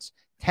 10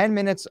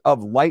 minutes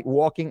of light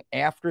walking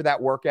after that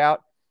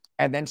workout,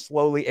 and then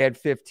slowly add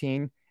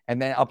 15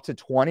 and then up to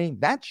 20.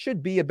 That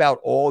should be about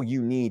all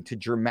you need to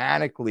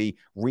dramatically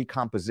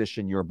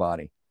recomposition your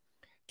body.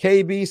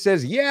 KB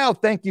says, yeah,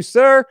 thank you,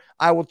 sir.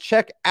 I will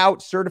check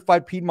out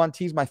Certified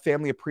Piedmontese. My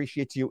family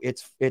appreciates you.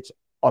 It's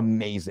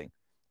amazing.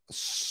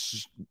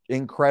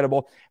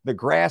 Incredible. The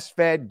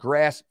grass-fed,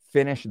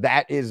 grass-finished,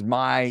 that is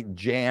my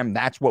jam.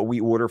 That's what we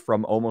order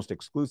from almost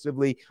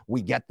exclusively.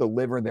 We get the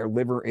liver. Their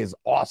liver is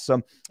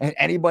awesome. And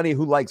anybody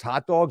who likes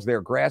hot dogs, their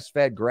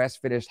grass-fed,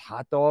 grass-finished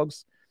hot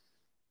dogs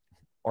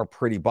are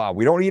pretty bomb.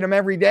 We don't eat them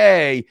every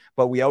day,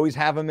 but we always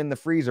have them in the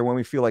freezer when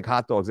we feel like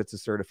hot dogs. It's a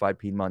Certified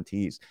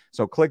Piedmontese.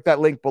 So click that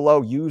link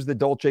below. Use the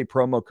Dolce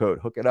promo code.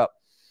 Hook it up.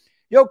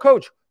 Yo,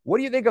 coach, what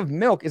do you think of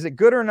milk? Is it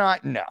good or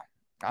not? No,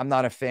 I'm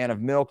not a fan of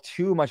milk.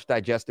 Too much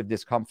digestive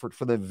discomfort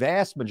for the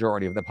vast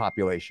majority of the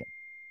population.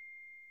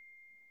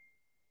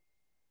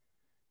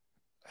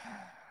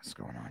 What's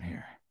going on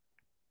here?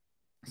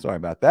 Sorry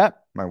about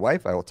that. My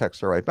wife, I will text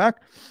her right back.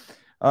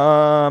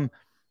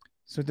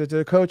 So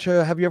the coach,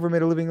 have you ever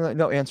made a living?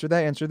 No, answer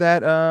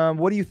that.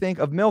 What do you think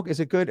of milk? Is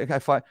it good?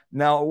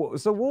 Now,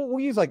 so we'll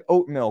use like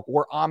oat milk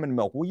or almond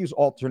milk. We'll use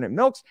alternate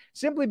milks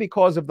simply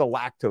because of the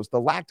lactose.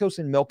 The lactose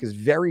in milk is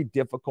very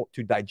difficult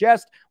to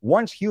digest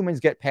once humans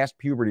get past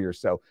puberty or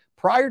so.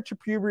 Prior to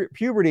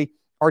puberty,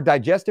 our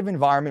digestive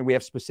environment, we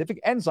have specific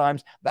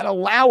enzymes that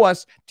allow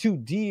us to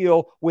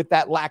deal with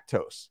that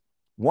lactose.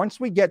 Once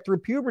we get through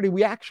puberty,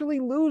 we actually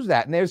lose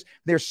that. And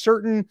there's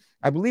certain,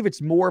 I believe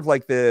it's more of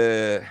like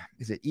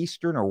is it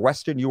Eastern or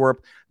Western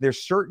Europe?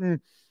 There's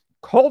certain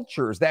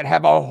cultures that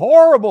have a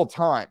horrible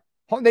time.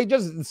 They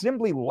just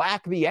simply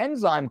lack the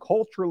enzyme,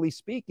 culturally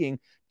speaking,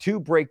 to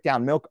break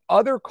down milk.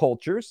 Other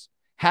cultures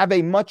have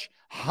a much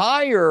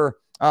higher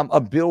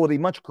ability,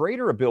 much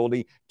greater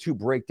ability to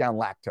break down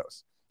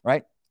lactose,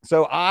 right?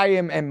 So I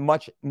am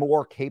much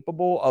more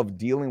capable of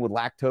dealing with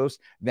lactose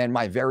than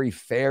my very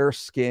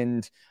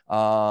fair-skinned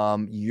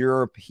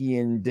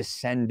European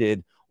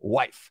descended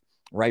wife,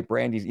 right?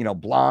 Brandy's,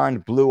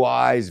 blonde, blue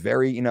eyes,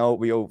 very,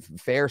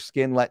 fair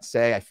skin, let's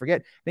say. I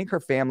forget. I think her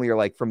family are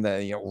like from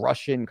the,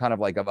 Russian kind of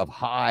like of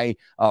high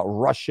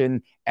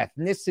Russian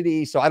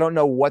ethnicity. So I don't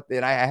know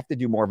and I have to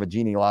do more of a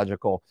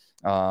genealogical,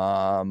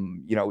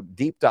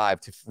 deep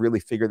dive to really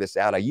figure this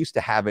out. I used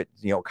to have it,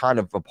 kind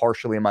of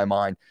partially in my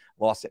mind,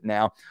 lost it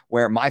now,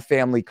 where my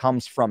family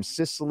comes from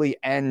Sicily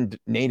and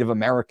Native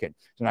American.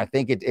 And I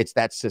think it's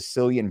that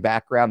Sicilian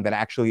background that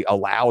actually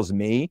allows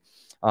me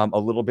a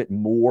little bit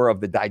more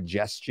of the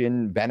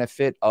digestion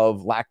benefit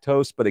of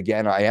lactose. But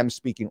again, I am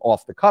speaking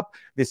off the cup.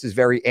 This is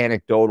very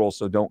anecdotal,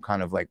 so don't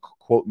kind of like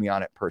quote me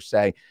on it per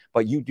se.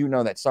 But you do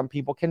know that some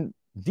people can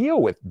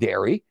deal with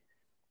dairy,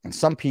 and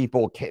some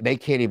people, they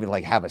can't even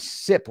like have a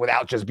sip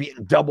without just being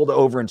doubled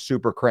over in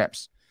super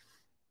cramps.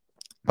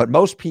 But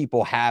most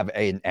people have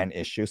an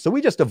issue. So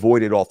we just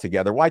avoid it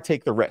altogether. Why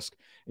take the risk?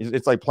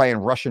 It's like playing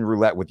Russian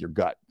roulette with your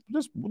gut.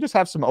 We'll just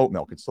have some oat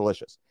milk. It's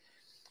delicious.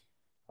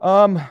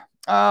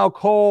 Oh,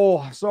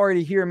 Cole, sorry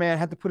to hear, man.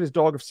 Had to put his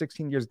dog of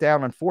 16 years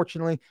down,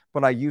 unfortunately,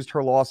 but I used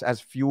her loss as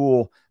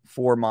fuel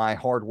for my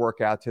hard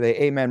workout today.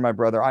 Amen, my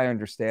brother. I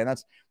understand.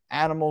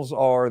 Animals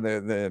are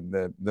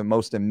the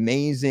most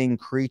amazing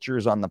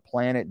creatures on the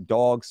planet,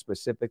 dogs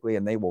specifically,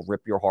 and they will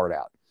rip your heart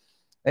out.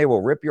 They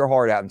will rip your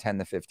heart out in 10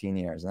 to 15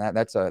 years. And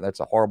that's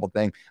a horrible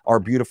thing. Our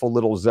beautiful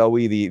little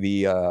Zoe,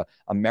 the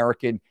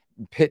American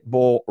pit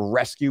bull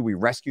rescue. We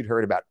rescued her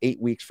at about 8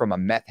 weeks from a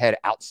meth head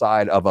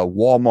outside of a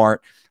Walmart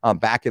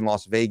back in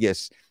Las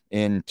Vegas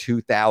in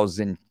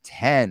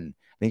 2010.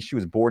 I think she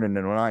was born in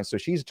 2009. So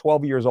she's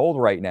 12 years old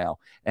right now.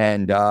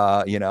 And,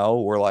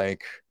 we're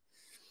like,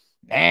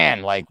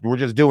 man, like we're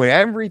just doing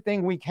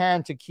everything we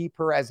can to keep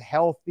her as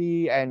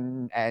healthy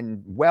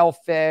and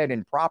well-fed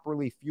and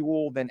properly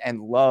fueled and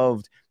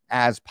loved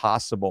as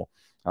possible.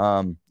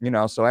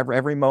 So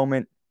every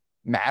moment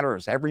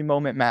matters. Every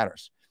moment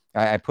matters.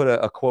 I put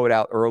a quote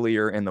out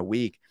earlier in the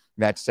week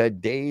that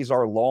said, days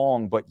are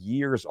long, but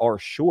years are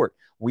short.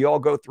 We all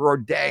go through our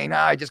day. No,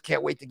 I just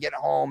can't wait to get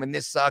home. And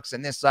this sucks.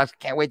 And this sucks.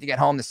 Can't wait to get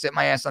home to sit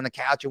my ass on the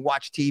couch and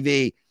watch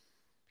TV.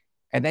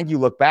 And then you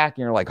look back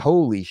and you're like,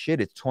 holy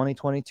shit, it's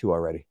 2022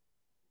 already.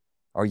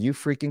 Are you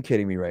freaking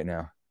kidding me right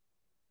now?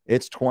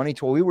 It's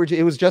 2020.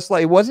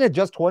 Wasn't it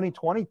just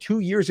 2020? 2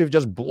 years have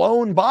just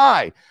blown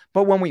by.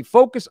 But when we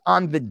focus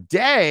on the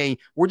day,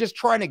 we're just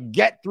trying to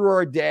get through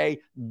our day,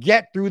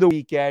 get through the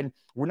weekend.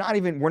 We're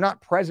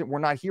not present. We're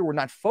not here. We're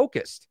not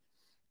focused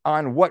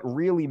on what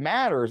really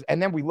matters.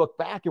 And then we look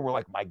back and we're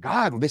like, my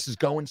God, this is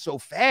going so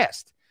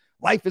fast.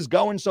 Life is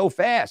going so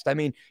fast. I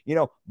mean,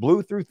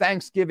 blew through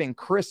Thanksgiving,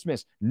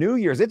 Christmas, New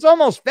Year's. It's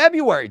almost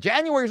February.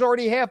 January's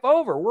already half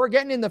over. We're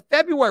getting into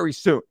February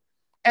soon.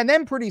 And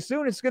then pretty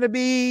soon it's going to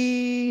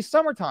be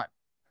summertime.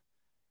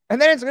 And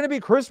then it's going to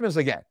be Christmas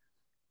again,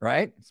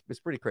 right?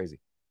 It's pretty crazy.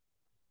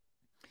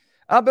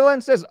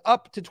 Belen says,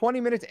 up to 20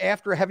 minutes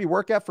after a heavy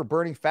workout for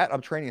burning fat,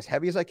 I'm training as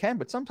heavy as I can,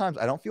 but sometimes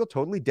I don't feel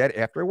totally dead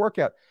after a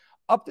workout.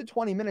 Up to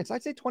 20 minutes.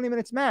 I'd say 20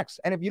 minutes max.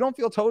 And if you don't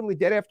feel totally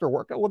dead after a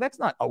workout, well, that's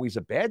not always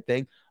a bad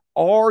thing.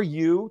 Are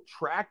you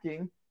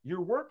tracking your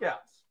workouts?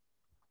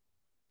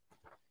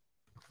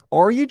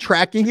 Are you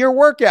tracking your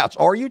workouts?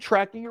 Are you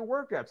tracking your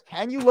workouts?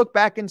 Can you look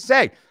back and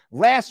say,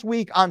 last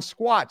week on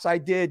squats, I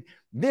did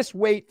this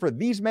weight for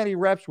these many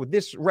reps with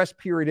this rest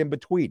period in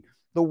between.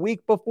 The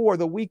week before,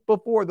 the week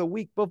before, the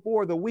week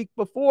before, the week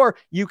before,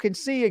 you can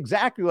see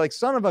exactly like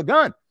son of a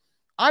gun.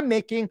 I'm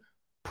making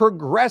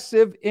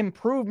progressive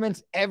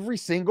improvements every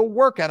single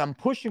workout. I'm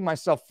pushing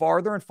myself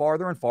farther and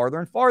farther and farther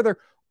and farther.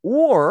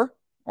 Or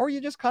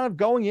you're just kind of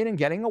going in and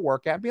getting a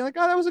workout, being like,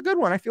 oh, that was a good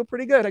one. I feel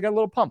pretty good. I got a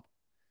little pump.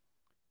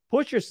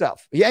 Push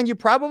yourself. Yeah, and you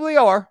probably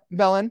are,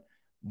 Belen,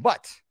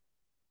 but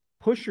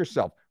push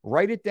yourself.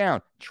 Write it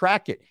down.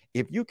 Track it.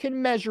 If you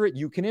can measure it,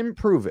 you can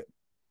improve it.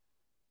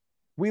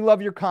 We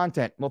love your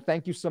content. Well,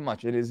 thank you so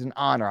much. It is an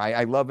honor.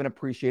 I love and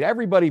appreciate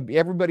everybody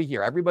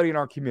here, everybody in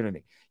our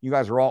community. You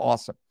guys are all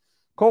awesome.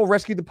 Cole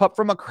rescued the pup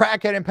from a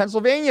crackhead in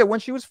Pennsylvania when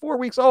she was 4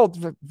 weeks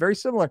old. Very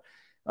similar.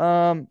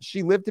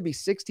 She lived to be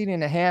 16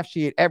 and a half.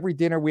 She ate every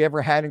dinner we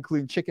ever had,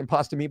 including chicken,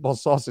 pasta, meatball,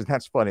 sausage.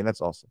 That's funny.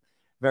 That's awesome.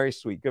 Very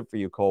sweet. Good for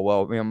you, Cole.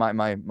 Well,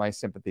 my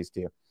sympathies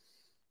to you.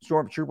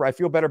 Stormtrooper, I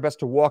feel better. Best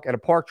to walk at a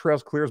park.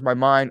 Trails clears my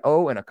mind.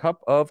 Oh, and a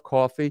cup of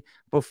coffee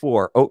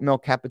before. Oat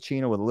milk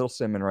cappuccino with a little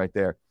cinnamon right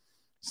there.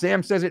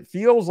 Sam says it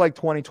feels like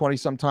 2020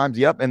 sometimes.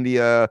 Yep, and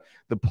the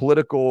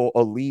political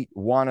elite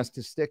want us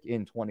to stick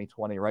in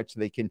 2020, right? So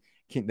they can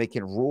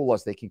rule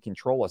us, they can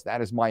control us.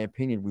 That is my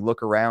opinion. We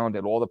look around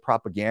at all the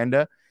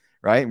propaganda,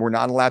 right? We're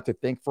not allowed to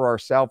think for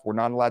ourselves. We're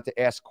not allowed to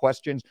ask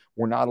questions.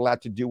 We're not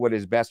allowed to do what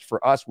is best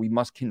for us. We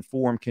must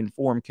conform.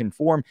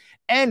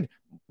 And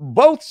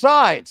both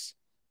sides.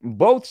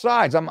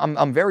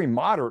 I'm very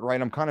moderate, right?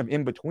 I'm kind of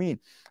in between.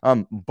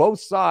 Both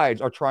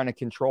sides are trying to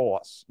control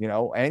us. You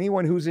know,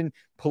 anyone who's in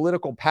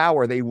political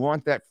power, they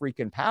want that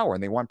freaking power,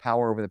 and they want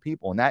power over the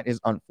people, and that is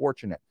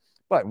unfortunate.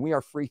 But we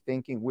are free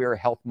thinking, we are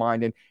health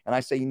minded, and I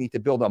say you need to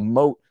build a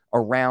moat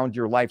around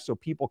your life so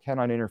people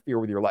cannot interfere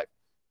with your life.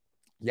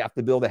 You have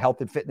to build a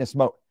health and fitness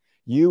moat.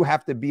 You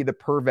have to be the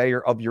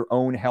purveyor of your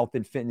own health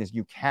and fitness.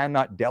 You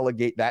cannot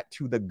delegate that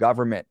to the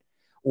government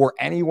or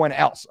anyone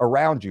else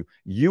around you.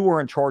 You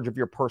are in charge of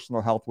your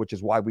personal health, which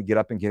is why we get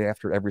up and get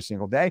after it every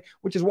single day,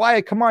 which is why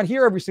I come on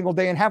here every single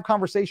day and have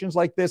conversations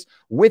like this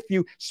with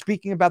you,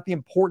 speaking about the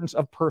importance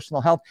of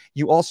personal health.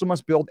 You also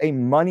must build a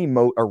money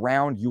moat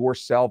around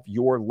yourself,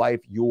 your life,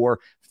 your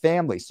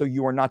family, so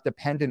you are not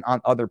dependent on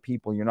other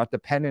people. You're not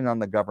dependent on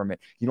the government.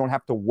 You don't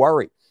have to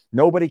worry.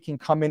 Nobody can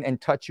come in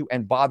and touch you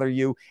and bother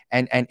you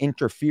and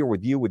interfere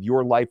with you, with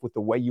your life, with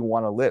the way you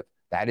want to live.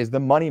 That is the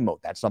money moat.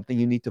 That's something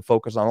you need to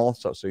focus on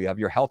also. So you have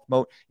your health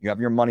moat, you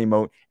have your money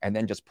moat, and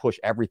then just push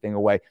everything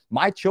away.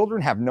 My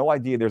children have no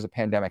idea there's a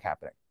pandemic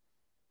happening.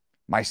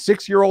 My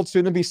 6-year-old,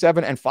 soon to be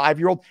 7, and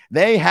 5-year-old,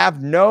 they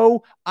have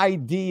no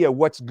idea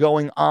what's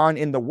going on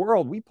in the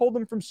world. We pulled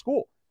them from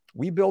school.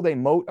 We built a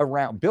moat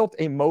around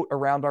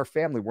our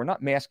family. We're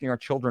not masking our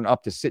children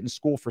up to sit in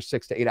school for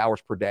 6 to 8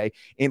 hours per day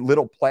in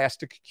little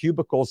plastic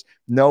cubicles,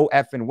 no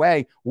effing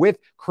way, with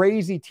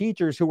crazy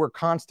teachers who are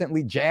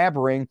constantly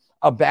jabbering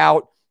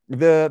about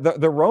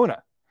the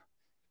Rona.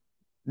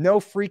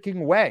 No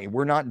freaking way.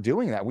 We're not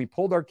doing that. We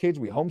pulled our kids.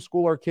 We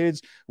homeschool our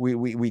kids.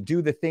 We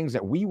do the things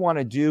that we want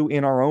to do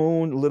in our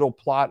own little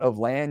plot of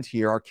land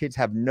here. Our kids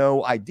have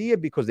no idea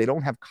because they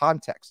don't have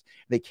context.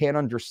 They can't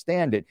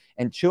understand it.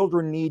 And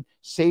children need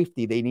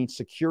safety. They need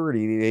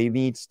security. They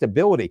need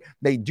stability.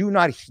 They do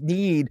not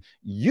need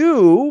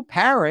you,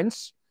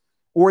 parents,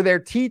 or their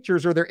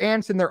teachers or their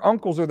aunts and their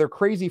uncles or their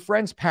crazy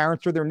friends'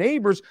 parents or their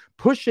neighbors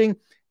pushing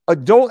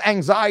adult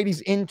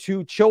anxieties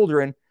into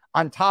children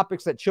on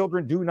topics that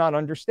children do not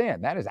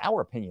understand. That is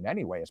our opinion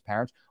anyway, as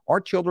parents. Our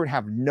children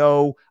have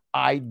no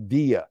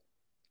idea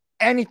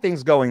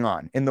anything's going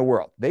on in the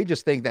world. They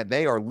just think that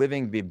they are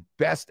living the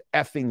best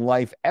effing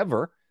life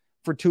ever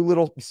for 2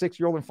 little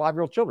 6-year-old and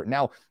 5-year-old children.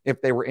 Now,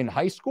 if they were in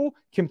high school,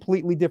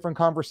 completely different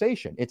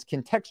conversation. It's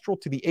contextual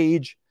to the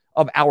age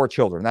of our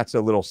children. That's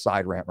a little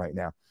side rant right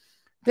now.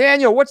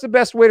 Daniel, what's the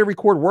best way to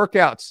record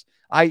workouts,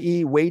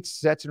 i.e. weights,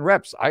 sets, and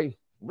reps?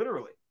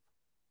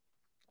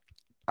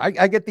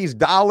 I get these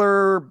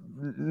dollar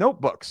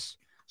notebooks,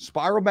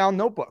 spiral bound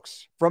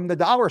notebooks from the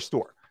dollar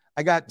store.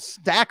 I got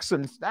stacks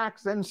and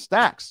stacks and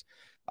stacks.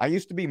 I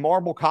used to be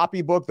marble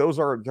copybook. Those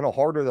are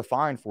harder to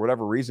find for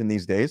whatever reason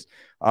these days.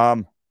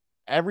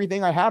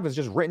 Everything I have is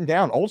just written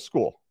down, old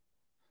school.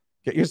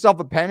 Get yourself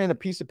a pen and a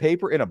piece of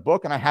paper in a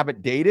book, and I have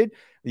it dated.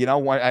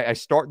 When I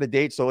start the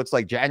date, so it's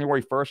like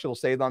January 1st, it'll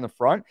say it on the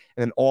front,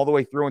 and then all the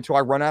way through until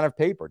I run out of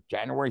paper.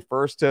 January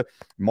 1st to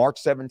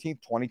March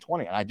 17th,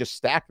 2020, and I just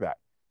stack that.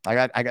 I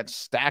got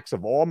stacks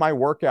of all my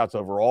workouts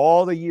over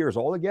all the years,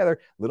 all together,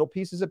 little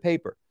pieces of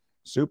paper.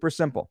 Super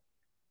simple.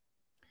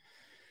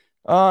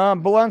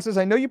 Balan says,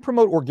 I know you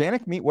promote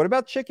organic meat. What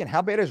about chicken?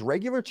 How bad is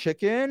regular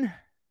chicken?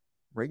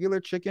 Regular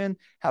chicken.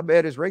 How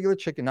bad is regular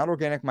chicken? Not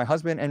organic. My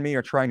husband and me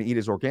are trying to eat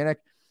as organic,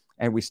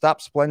 and we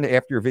stopped Splenda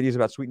after your videos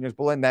about sweeteners.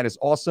 Balan, that is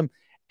awesome.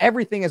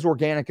 Everything as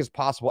organic as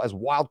possible, as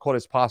wild caught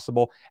as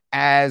possible,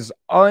 as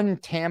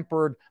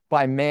untampered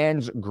by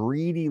man's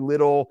greedy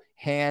little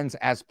hands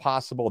as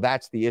possible.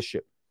 That's the issue,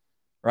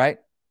 right?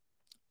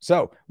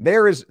 So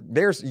there's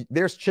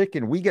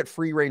chicken. We get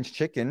free range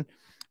chicken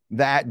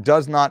that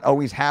does not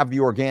always have the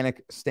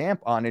organic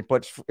stamp on it,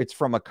 but it's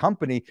from a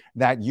company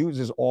that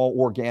uses all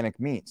organic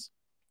meats.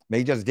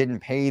 They just didn't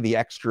pay the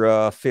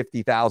extra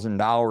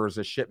 $50,000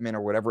 a shipment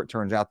or whatever it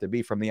turns out to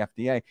be from the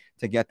FDA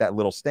to get that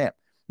little stamp.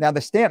 Now,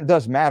 the stamp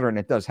does matter and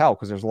it does help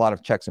because there's a lot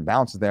of checks and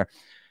balances there.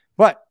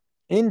 But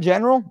in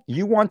general,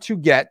 you want to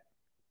get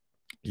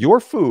your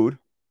food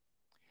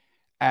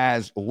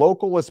as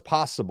local as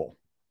possible,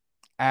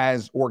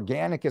 as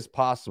organic as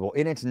possible,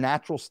 in its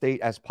natural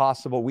state as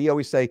possible. We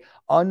always say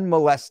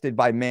unmolested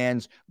by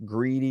man's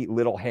greedy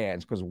little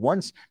hands, because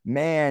once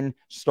man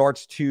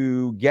starts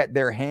to get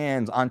their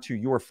hands onto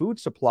your food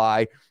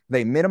supply,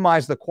 they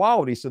minimize the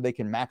quality so they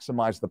can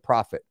maximize the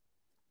profit.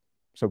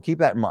 So keep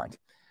that in mind.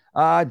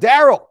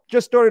 Daryl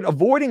just started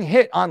avoiding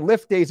HIIT on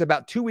lift days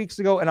about 2 weeks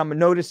ago, and I'm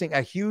noticing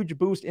a huge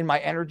boost in my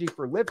energy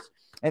for lifts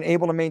and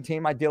able to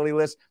maintain my daily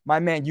list. My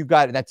man, you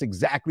got it. That's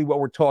exactly what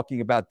we're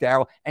talking about,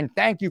 Daryl. And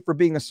thank you for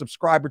being a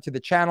subscriber to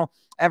the channel.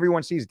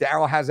 Everyone sees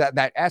Daryl has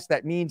that S.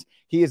 That means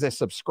he is a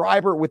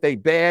subscriber with a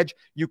badge.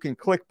 You can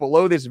click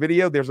below this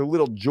video. There's a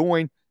little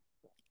join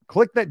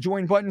Click that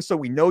join button so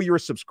we know you're a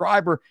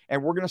subscriber,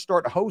 and we're going to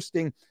start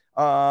hosting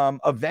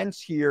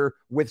events here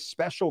with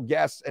special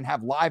guests and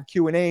have live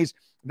Q&As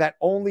that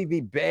only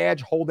the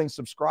badge holding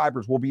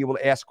subscribers will be able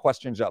to ask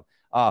questions of.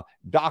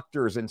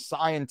 Doctors and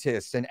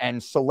scientists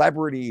and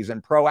celebrities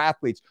and pro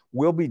athletes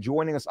will be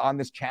joining us on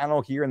this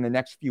channel here in the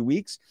next few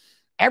weeks.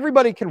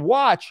 Everybody can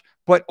watch,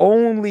 but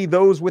only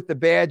those with the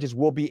badges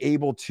will be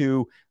able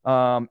to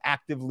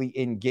actively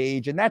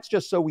engage. And that's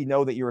just so we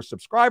know that you're a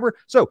subscriber.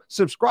 So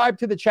subscribe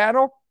to the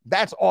channel.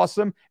 That's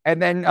awesome.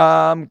 And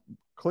then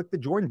click the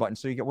join button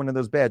so you get one of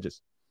those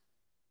badges.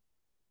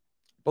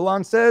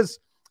 Balan says,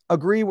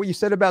 agree what you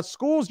said about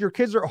schools. Your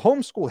kids are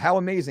homeschooled. How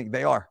amazing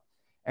they are.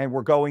 And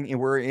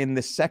we're in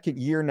the second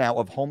year now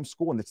of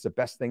homeschool, and it's the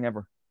best thing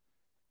ever.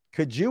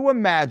 Could you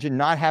imagine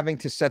not having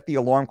to set the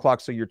alarm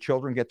clock so your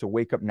children get to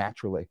wake up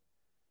naturally?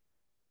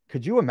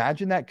 Could you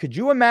imagine that? Could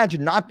you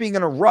imagine not being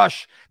in a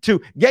rush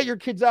to get your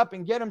kids up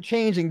and get them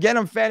changed and get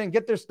them fed and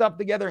get their stuff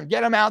together and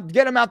get them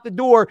out the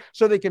door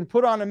so they can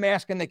put on a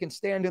mask and they can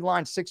stand in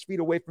line 6 feet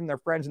away from their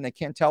friends and they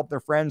can't tell if their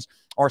friends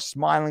are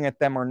smiling at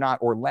them or not,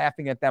 or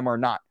laughing at them or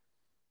not,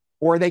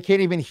 or they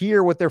can't even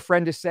hear what their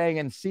friend is saying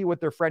and see what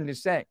their friend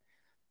is saying.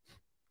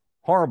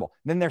 Horrible.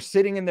 Then they're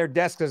sitting in their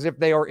desks as if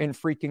they are in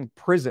freaking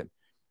prison,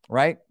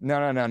 right?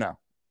 No.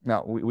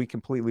 We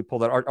completely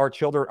pulled that. Our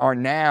children are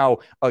now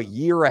a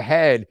year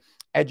ahead,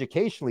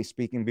 educationally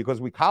speaking, because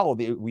we follow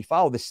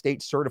the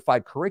state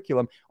certified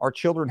curriculum. Our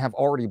children have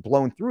already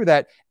blown through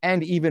that.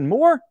 And even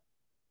more,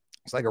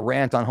 it's like a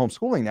rant on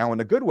homeschooling now in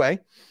a good way.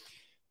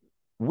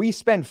 We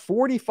spend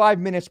 45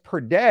 minutes per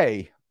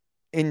day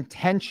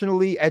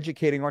intentionally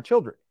educating our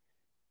children.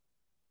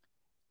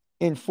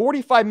 In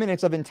 45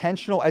 minutes of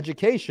intentional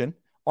education,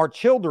 our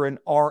children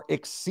are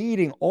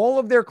exceeding all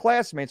of their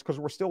classmates, because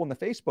we're still in the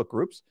Facebook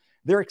groups.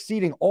 They're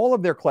exceeding all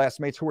of their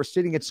classmates who are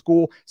sitting at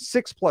school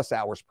 6+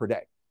 hours per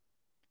day.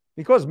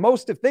 Because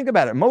think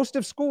about it, most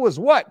of school is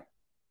what?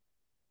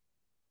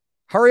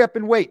 Hurry up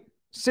and wait.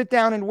 Sit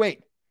down and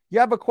wait.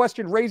 You have a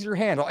question, raise your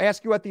hand. I'll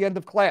ask you at the end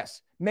of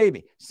class.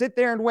 Maybe. Sit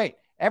there and wait.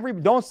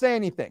 Don't say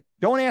anything.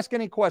 Don't ask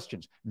any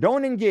questions.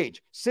 Don't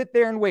engage. Sit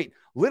there and wait.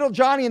 Little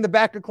Johnny in the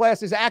back of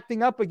class is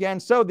acting up again,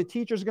 so the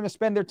teachers are going to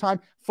spend their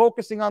time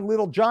focusing on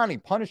little Johnny,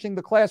 punishing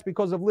the class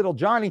because of little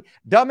Johnny,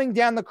 dumbing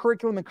down the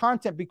curriculum and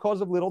content because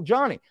of little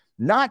Johnny,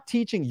 not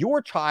teaching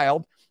your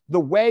child the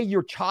way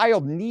your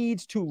child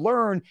needs to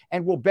learn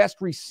and will best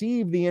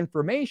receive the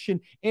information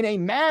in a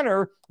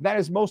manner that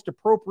is most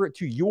appropriate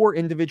to your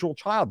individual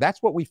child.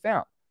 That's what we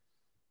found.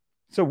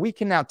 So we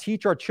can now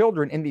teach our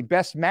children in the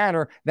best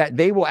manner that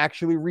they will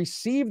actually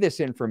receive this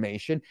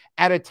information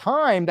at a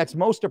time that's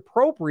most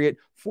appropriate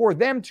for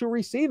them to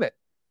receive it,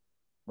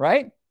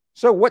 right?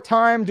 So what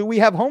time do we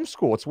have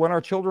homeschool? It's when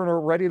our children are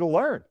ready to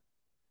learn.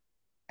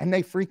 And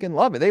they freaking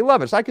love it. They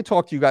love it. So I could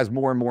talk to you guys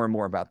more and more and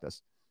more about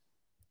this.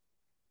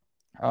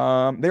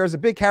 There's a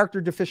big character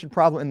deficient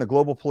problem in the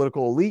global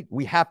political elite.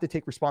 We have to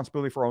take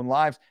responsibility for our own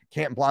lives.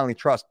 Can't blindly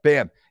trust.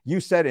 Bam. You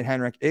said it,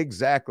 Henrik.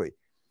 Exactly.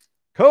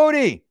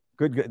 Cody.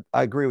 Good.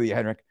 I agree with you,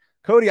 Henrik.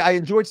 Cody, I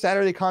enjoyed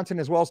Saturday content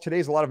as well as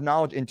today's. A lot of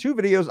knowledge in 2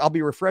 videos. I'll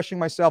be refreshing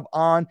myself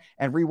on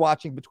and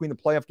rewatching between the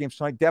playoff games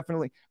tonight.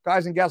 Definitely.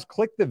 Guys and gals,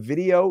 click the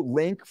video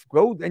link.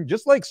 Go and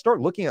just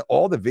start looking at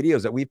all the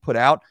videos that we've put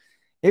out.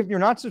 If you're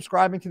not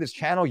subscribing to this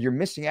channel, you're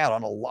missing out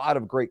on a lot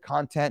of great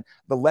content.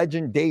 The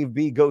legend Dave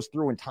B goes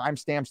through and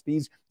timestamps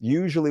these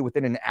usually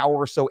within an hour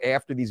or so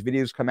after these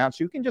videos come out.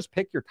 So you can just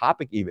pick your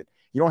topic even.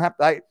 You don't have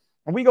to.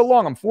 And we go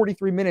long. I'm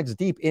 43 minutes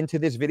deep into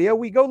this video.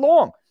 We go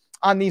long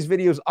on these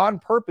videos on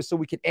purpose so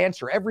we can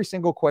answer every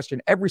single question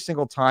every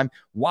single time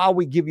while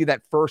we give you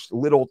that first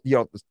little,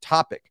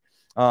 topic,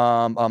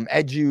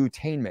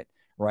 edutainment,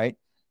 right?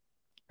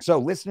 So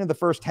listen to the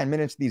first 10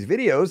 minutes of these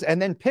videos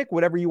and then pick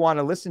whatever you want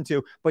to listen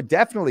to, but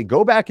definitely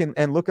go back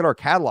and look at our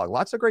catalog.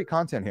 Lots of great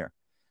content here.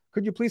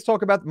 Could you please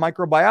talk about the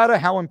microbiota?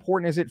 How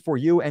important is it for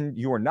you and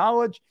your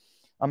knowledge?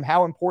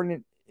 How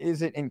important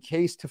is it in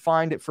case to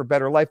find it for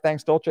better life?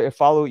 Thanks, Dolce. I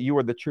follow you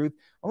are the truth.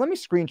 Well, let me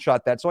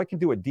screenshot that so I can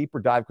do a deeper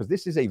dive, because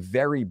this is a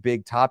very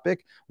big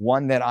topic,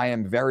 one that I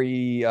am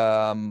very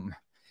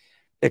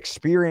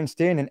experienced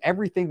in. And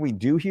everything we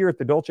do here at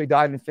the Dolce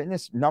Diet and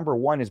Fitness, number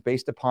one, is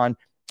based upon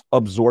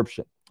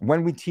absorption.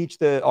 When we teach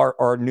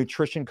our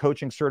nutrition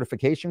coaching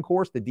certification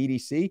course, the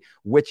DDC,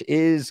 which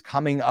is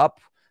coming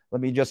up, let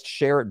me just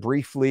share it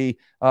briefly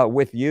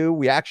with you.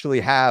 We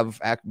actually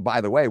have, by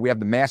the way, we have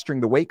the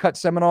Mastering the Weight Cut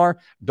seminar,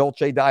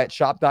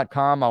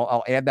 dolcedietshop.com.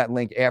 I'll add that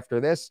link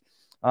after this.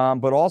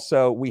 But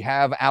also we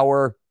have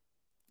our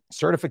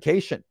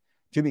certification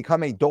to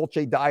become a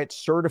Dolce Diet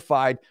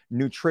certified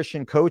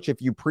nutrition coach.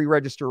 If you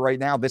pre-register right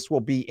now, this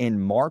will be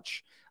in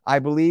March, I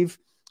believe.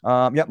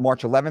 Yep,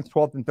 March 11th,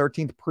 12th, and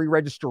 13th.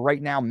 Pre-register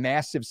right now,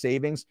 massive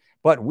savings.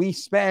 But we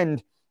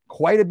spend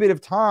quite a bit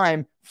of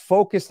time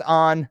focused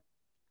on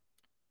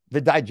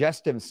the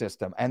digestive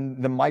system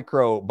and the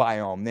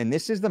microbiome. And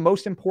this is the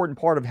most important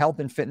part of health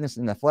and fitness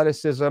and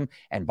athleticism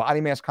and body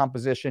mass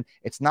composition.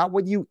 It's not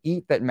what you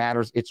eat that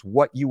matters, it's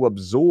what you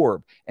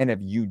absorb. And if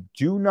you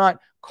do not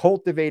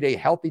cultivate a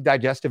healthy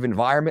digestive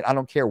environment, I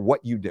don't care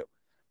what you do.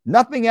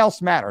 Nothing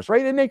else matters,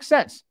 right? It makes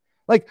sense.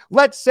 Like,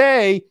 let's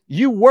say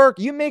you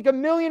make $1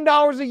 million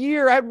a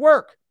year at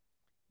work.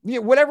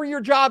 Whatever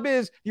your job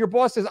is, your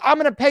boss says, I'm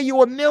going to pay you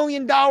 $1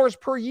 million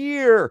per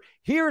year.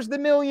 Here's the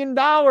 $1 million.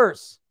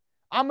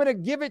 I'm going to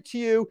give it to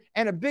you.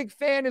 And a big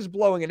fan is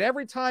blowing it.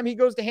 Every time he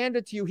goes to hand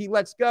it to you, he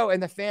lets go.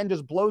 And the fan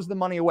just blows the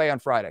money away on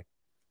Friday.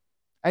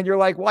 And you're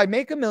like, well, I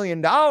make $1 million.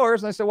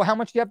 And I said, well, how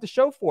much do you have to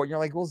show for it? And you're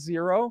like, well,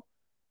 zero.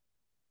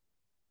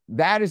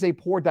 That is a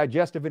poor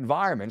digestive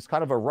environment. It's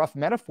kind of a rough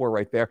metaphor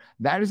right there.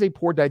 That is a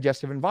poor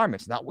digestive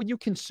environment. It's not what you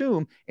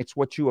consume, it's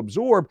what you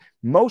absorb.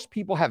 Most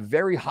people have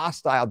very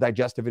hostile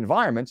digestive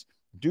environments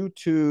due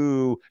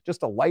to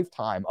just a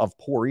lifetime of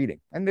poor eating.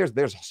 And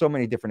there's so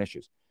many different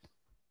issues.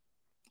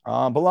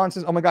 Balan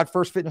says, oh my God,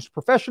 first fitness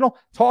professional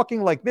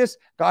talking like this.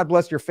 God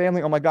bless your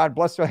family. Oh my God,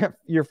 bless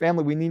your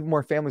family. We need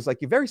more families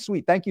like you. Very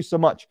sweet. Thank you so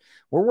much.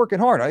 We're working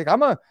hard.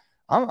 I'm a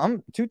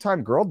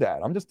two-time girl dad.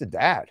 I'm just a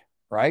dad.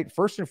 Right?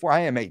 First and foremost,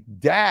 I am a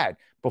dad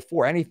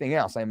before anything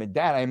else. I am a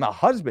dad. I am a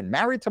husband,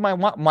 married to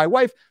my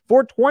wife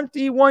for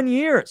 21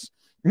 years.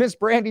 Miss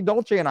Brandy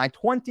Dolce and I,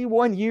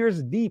 21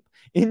 years deep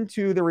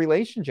into the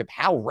relationship.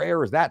 How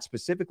rare is that,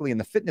 specifically in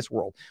the fitness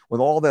world,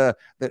 with all the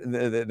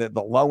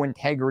low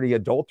integrity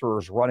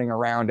adulterers running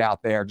around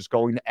out there, just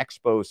going to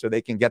expos so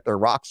they can get their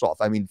rocks off.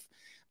 I mean,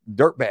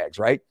 dirtbags,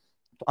 right?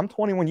 I'm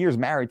 21 years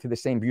married to the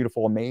same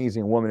beautiful,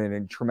 amazing woman in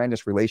a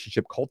tremendous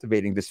relationship,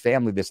 cultivating this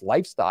family, this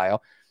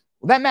lifestyle.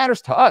 Well, that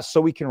matters to us, so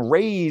we can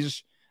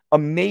raise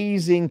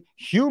amazing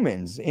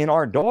humans in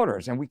our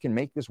daughters, and we can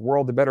make this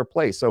world a better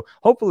place. So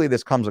hopefully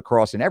this comes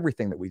across in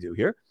everything that we do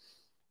here.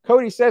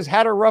 Cody says,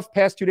 had a rough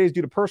past 2 days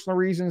due to personal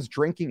reasons,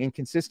 drinking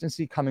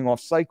inconsistency, coming off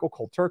cycle,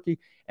 cold turkey,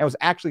 and was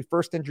actually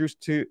first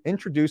introduced to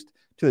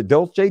the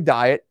Dolce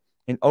diet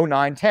in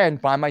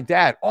 09-10 by my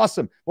dad.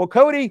 Awesome. Well,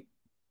 Cody,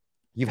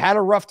 you've had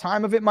a rough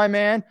time of it, my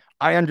man.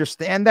 I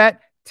understand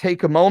that.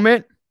 Take a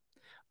moment.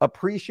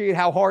 Appreciate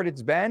how hard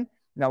it's been.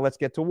 Now let's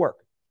get to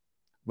work.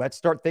 Let's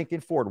start thinking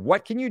forward.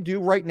 What can you do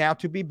right now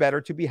to be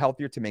better, to be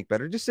healthier, to make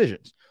better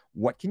decisions?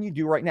 What can you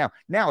do right now?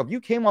 Now, if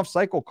you came off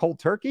cycle cold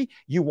turkey,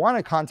 you want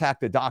to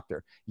contact the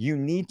doctor. You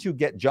need to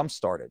get jump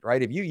started,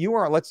 right? If you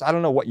are, I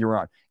don't know what you're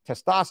on.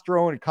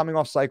 Testosterone, coming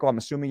off cycle, I'm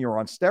assuming you're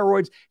on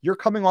steroids. You're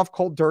coming off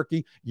cold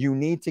turkey. You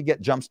need to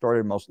get jump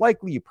started. Most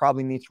likely, you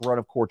probably need to run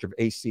a course of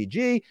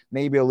ACG,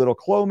 maybe a little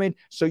Clomid,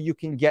 so you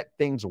can get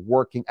things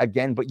working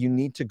again. But you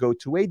need to go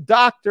to a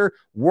doctor,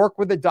 work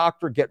with a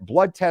doctor, get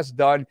blood tests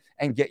done,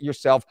 and get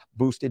yourself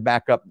boosted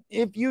back up.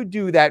 If you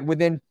do that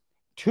within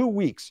 2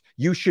 weeks,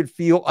 you should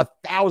feel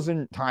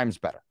 1,000 times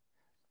better.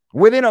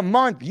 Within a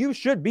month, you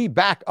should be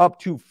back up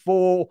to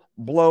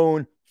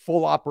full-blown,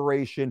 full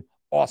operation.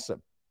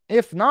 Awesome.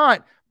 If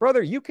not,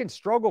 brother, you can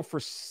struggle for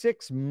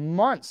 6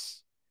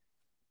 months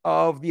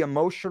of the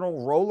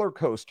emotional roller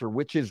coaster,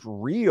 which is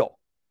real.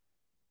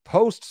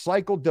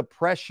 Post-cycle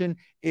depression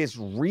is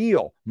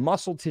real.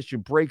 Muscle tissue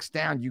breaks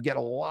down. You get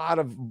a lot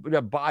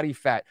of body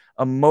fat.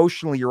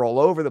 Emotionally, you're all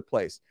over the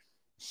place.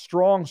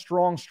 Strong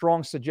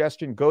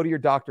suggestion. Go to your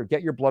doctor,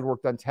 get your blood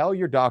work done, tell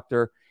your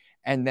doctor,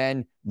 and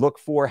then look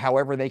for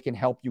however they can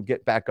help you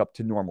get back up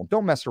to normal.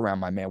 Don't mess around,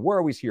 my man. We're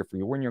always here for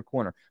you. We're in your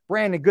corner.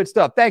 Brandon, good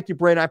stuff. Thank you,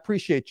 Brandon. I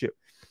appreciate you.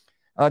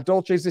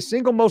 Dolce is the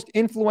single most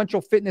influential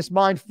fitness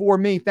mind for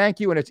me. Thank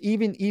you. And it's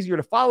even easier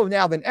to follow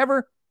now than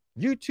ever.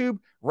 YouTube,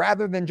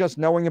 rather than just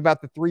knowing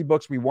about the 3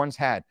 books we once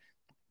had.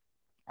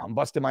 I'm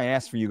busting my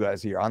ass for you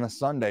guys here on a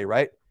Sunday,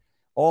 right?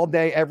 All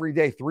day, every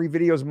day, 3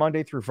 videos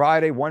Monday through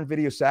Friday, 1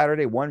 video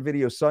Saturday, 1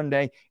 video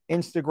Sunday,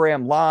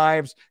 Instagram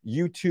lives,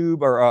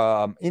 YouTube or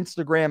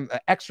Instagram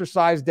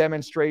exercise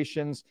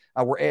demonstrations.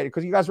 We're adding,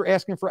 because you guys were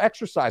asking for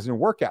exercise and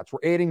workouts.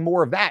 We're adding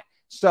more of that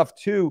stuff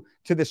to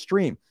the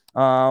stream.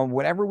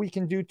 Whatever we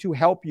can do to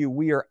help you,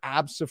 we are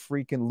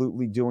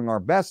abso-freaking-lutely doing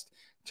our best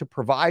to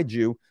provide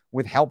you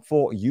with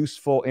helpful,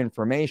 useful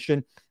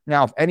information.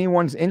 Now, if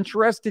anyone's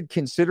interested,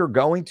 consider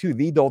going to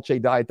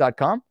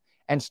thedolcediet.com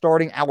and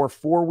starting our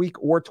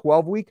 4-week or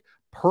 12-week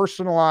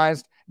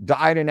personalized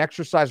diet and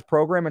exercise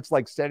program. It's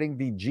like setting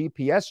the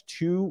GPS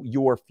to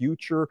your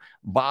future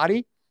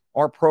body.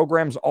 Our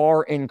programs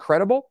are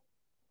incredible.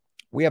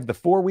 We have the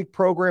 4-week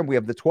program. We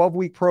have the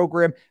 12-week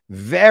program.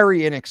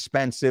 Very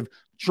inexpensive,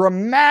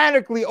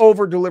 dramatically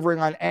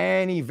over-delivering on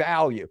any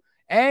value.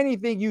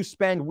 Anything you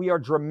spend, we are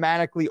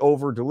dramatically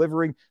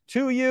over-delivering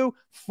to you.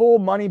 Full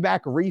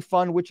money-back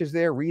refund, which is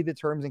there. Read the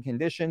terms and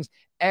conditions.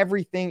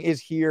 Everything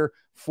is here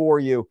for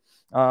you.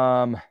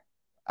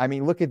 I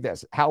mean, look at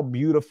this. How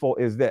beautiful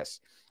is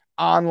this?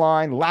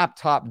 Online,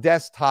 laptop,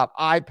 desktop,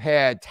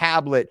 iPad,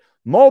 tablet,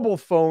 mobile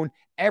phone.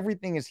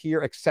 Everything is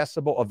here,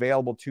 accessible,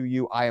 available to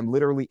you. I am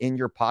literally in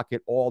your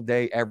pocket all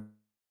day, every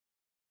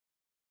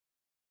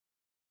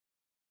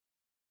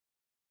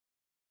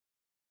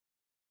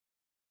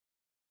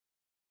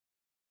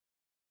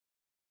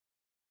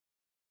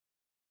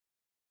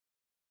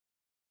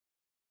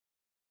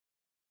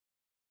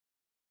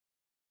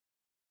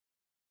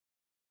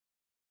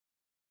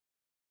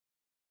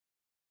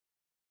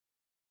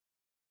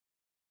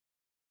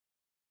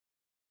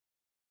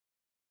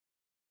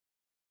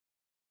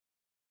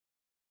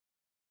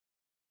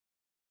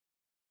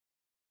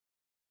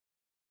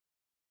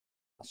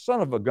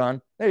Son of a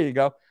gun. There you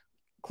go.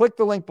 Click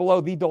the link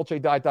below,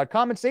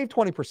 thedolcediet.com, and save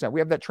 20%. We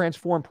have that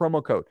transform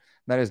promo code.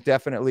 That is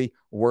definitely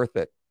worth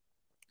it.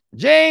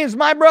 James,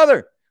 my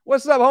brother,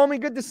 what's up, homie?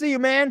 Good to see you,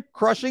 man.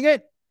 Crushing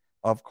it?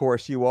 Of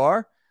course you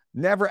are.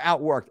 Never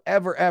outworked,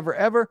 ever, ever,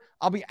 ever.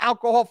 I'll be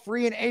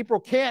alcohol-free in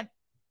April.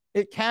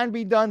 It can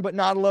be done, but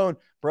not alone.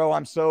 Bro,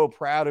 I'm so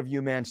proud of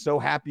you, man. So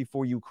happy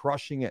for you,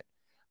 crushing it.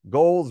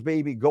 Goals,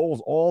 baby,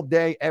 goals all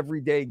day,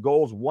 every day.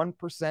 Goals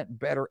 1%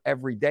 better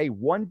every day.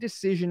 One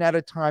decision at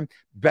a time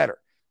better.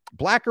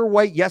 Black or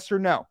white, yes or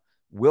no?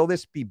 Will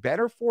this be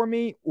better for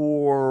me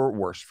or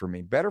worse for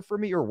me? Better for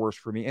me or worse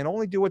for me? And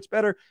only do what's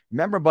better.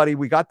 Remember, buddy,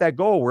 we got that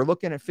goal. We're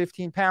looking at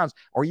 15 pounds.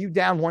 Are you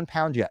down 1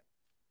 pound yet?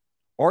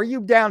 Are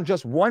you down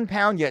just 1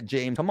 pound yet,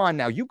 James? Come on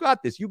now. You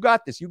got this. You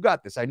got this. You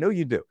got this. I know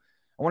you do.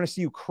 I want to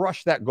see you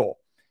crush that goal.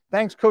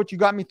 Thanks, coach. You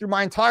got me through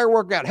my entire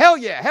workout. Hell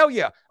yeah. Hell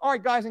yeah. All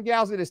right, guys and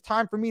gals, it is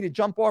time for me to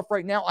jump off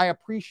right now. I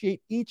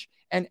appreciate each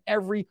and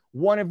every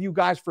one of you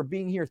guys for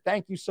being here.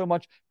 Thank you so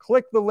much.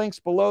 Click the links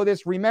below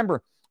this.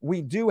 Remember,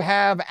 we do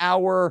have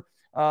our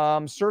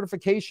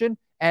certification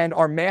and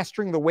our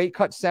Mastering the Weight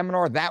Cut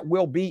seminar. That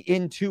will be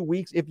in 2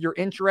 weeks. If you're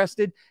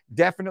interested,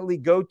 definitely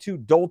go to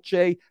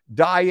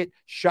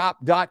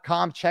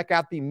DolceDietShop.com. Check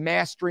out the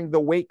Mastering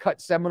the Weight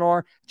Cut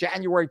seminar,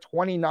 January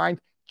 29th.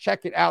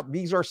 Check it out.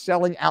 These are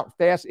selling out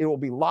fast. It will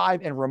be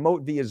live and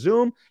remote via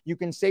Zoom. You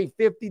can save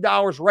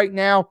 $50 right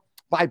now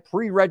by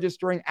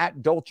pre-registering at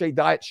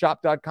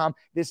DolceDietShop.com.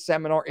 This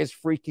seminar is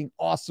freaking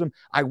awesome.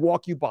 I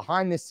walk you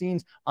behind the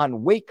scenes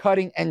on weight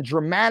cutting and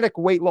dramatic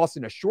weight loss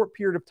in a short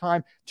period of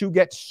time to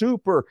get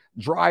super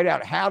dried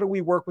out. How do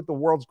we work with the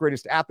world's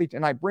greatest athletes?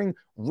 And I bring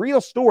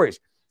real stories.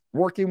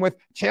 Working with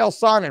Chael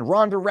Sonnen,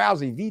 Ronda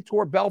Rousey,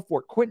 Vitor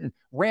Belfort, Quentin,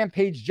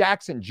 Rampage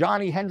Jackson,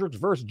 Johnny Hendricks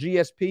versus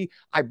GSP.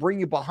 I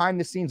bring you behind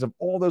the scenes of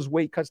all those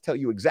weight cuts, tell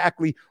you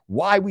exactly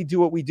why we do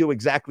what we do,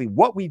 exactly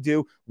what we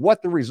do,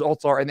 what the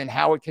results are, and then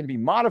how it can be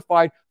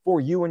modified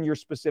for you and your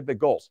specific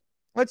goals.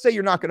 Let's say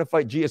you're not going to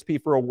fight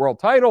GSP for a world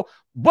title,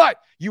 but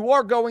you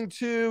are going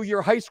to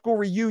your high school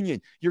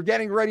reunion. You're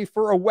getting ready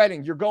for a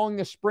wedding. You're going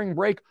to spring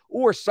break,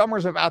 or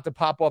summer's about to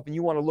pop up and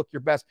you want to look your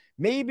best.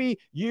 Maybe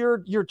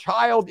your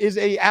child is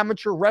an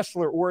amateur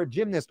wrestler or a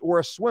gymnast or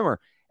a swimmer,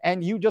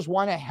 and you just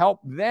want to help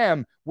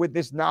them with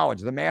this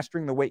knowledge. The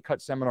Mastering the Weight Cut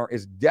seminar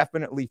is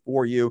definitely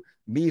for you.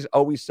 These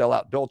always sell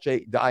out.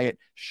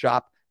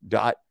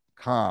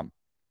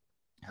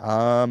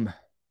 DolceDietShop.com.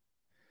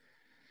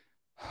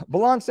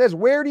 Balan says,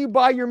 where do you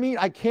buy your meat?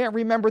 I can't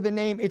remember the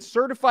name. It's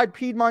Certified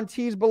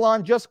Piedmontese,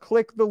 Balan. Just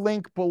click the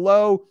link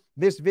below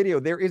this video.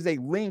 There is a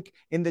link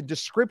in the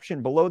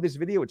description below this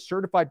video. It's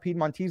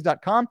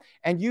certifiedpiedmontese.com,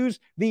 and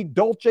use the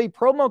Dolce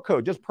promo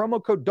code. Just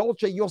promo code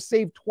Dolce. You'll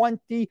save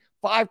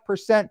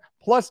 25%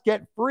 plus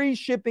get free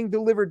shipping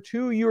delivered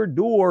to your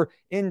door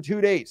in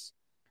 2 days.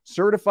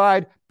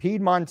 Certified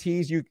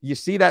Piedmontese. You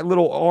see that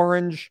little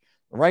orange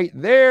right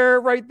there,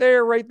 right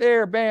there, right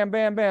there. Bam,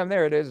 bam, bam.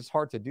 There it is. It's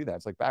hard to do that.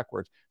 It's like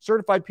backwards.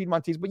 Certified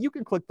Piedmontese, but you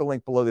can click the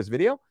link below this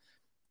video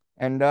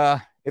and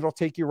it'll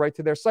take you right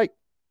to their site.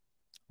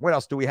 What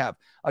else do we have?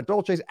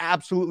 Dolce's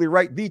absolutely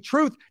right. The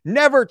truth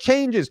never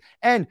changes.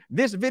 And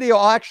this video,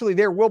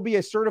 there will be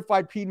a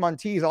Certified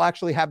Piedmontese. I'll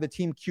actually have the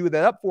team queue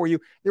that up for you.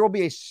 There will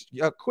be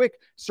a quick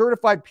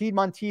Certified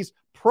Piedmontese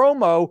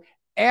promo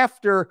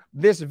after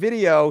this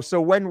video.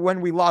 So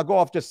when we log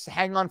off, just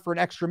hang on for an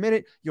extra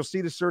minute. You'll see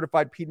the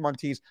Certified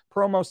Piedmontese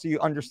promo so you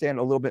understand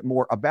a little bit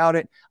more about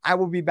it. I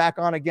will be back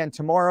on again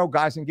tomorrow,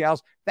 guys and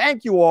gals.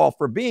 Thank you all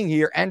for being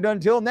here. And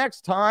until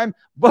next time,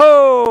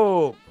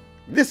 boom!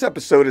 This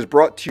episode is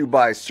brought to you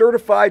by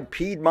Certified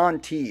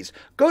Piedmontese.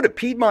 Go to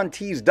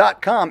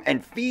Piedmontese.com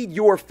and feed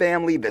your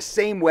family the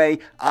same way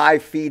I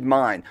feed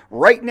mine.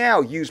 Right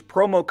now, use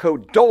promo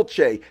code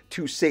Dolce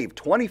to save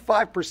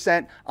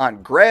 25%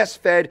 on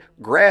grass-fed,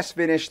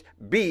 grass-finished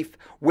beef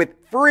with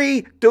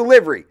free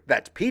delivery.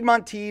 That's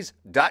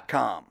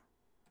Piedmontese.com.